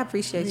much. I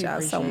appreciate y'all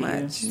so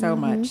much. So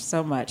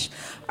much.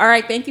 All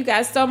right. Thank you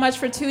guys so much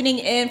for tuning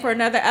in for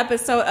another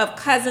episode of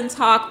Cuzzin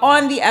Talk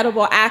on The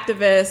Edible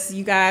Activist.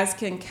 You guys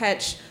can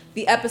catch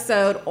the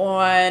episode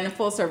on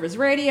Full Service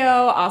Radio,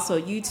 also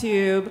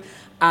YouTube,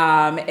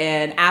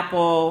 and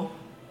Apple,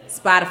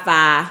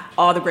 Spotify,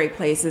 all the great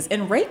places.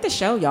 And rate the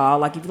show, y'all.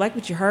 Like, if you like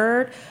what you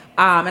heard.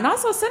 And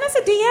also send us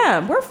a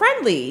DM. We're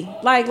friendly.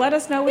 Like, let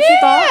us know what you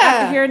thought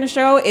after hearing the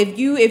show. If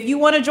you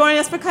want to join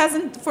us for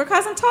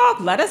Cuzzin Talk,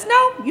 let us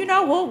know. You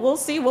know, we'll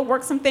see. We'll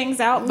work some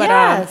things out.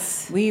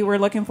 But we were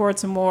looking forward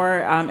to more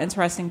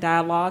interesting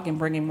dialogue and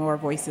bringing more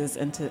voices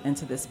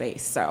into this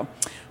space. So,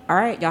 all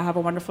right, y'all have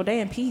a wonderful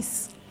day and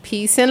peace.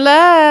 Peace and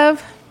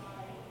love.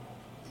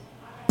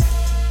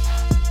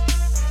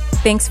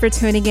 Thanks for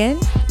tuning in.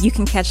 You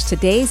can catch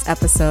today's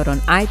episode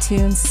on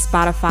iTunes,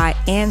 Spotify,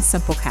 and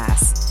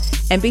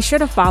Simplecast. And be sure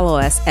to follow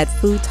us at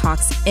Food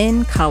Talks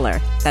in Color,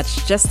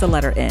 that's just the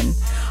letter N,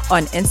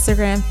 on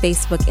Instagram,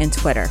 Facebook, and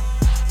Twitter.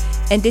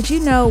 And did you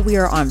know we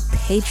are on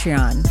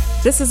Patreon?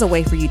 This is a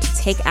way for you to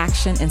take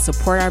action and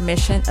support our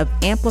mission of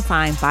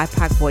amplifying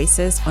BIPOC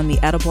voices on the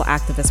Edible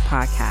Activist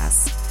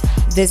podcast.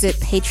 Visit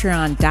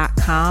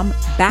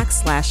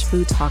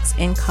patreon.com/Food Talks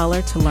in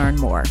Color to learn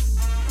more.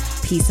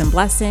 Peace and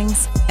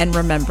blessings. And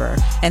remember,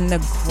 in the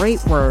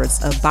great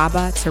words of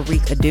Baba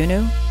Tariq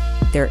Adunu,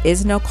 there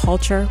is no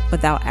culture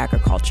without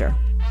agriculture.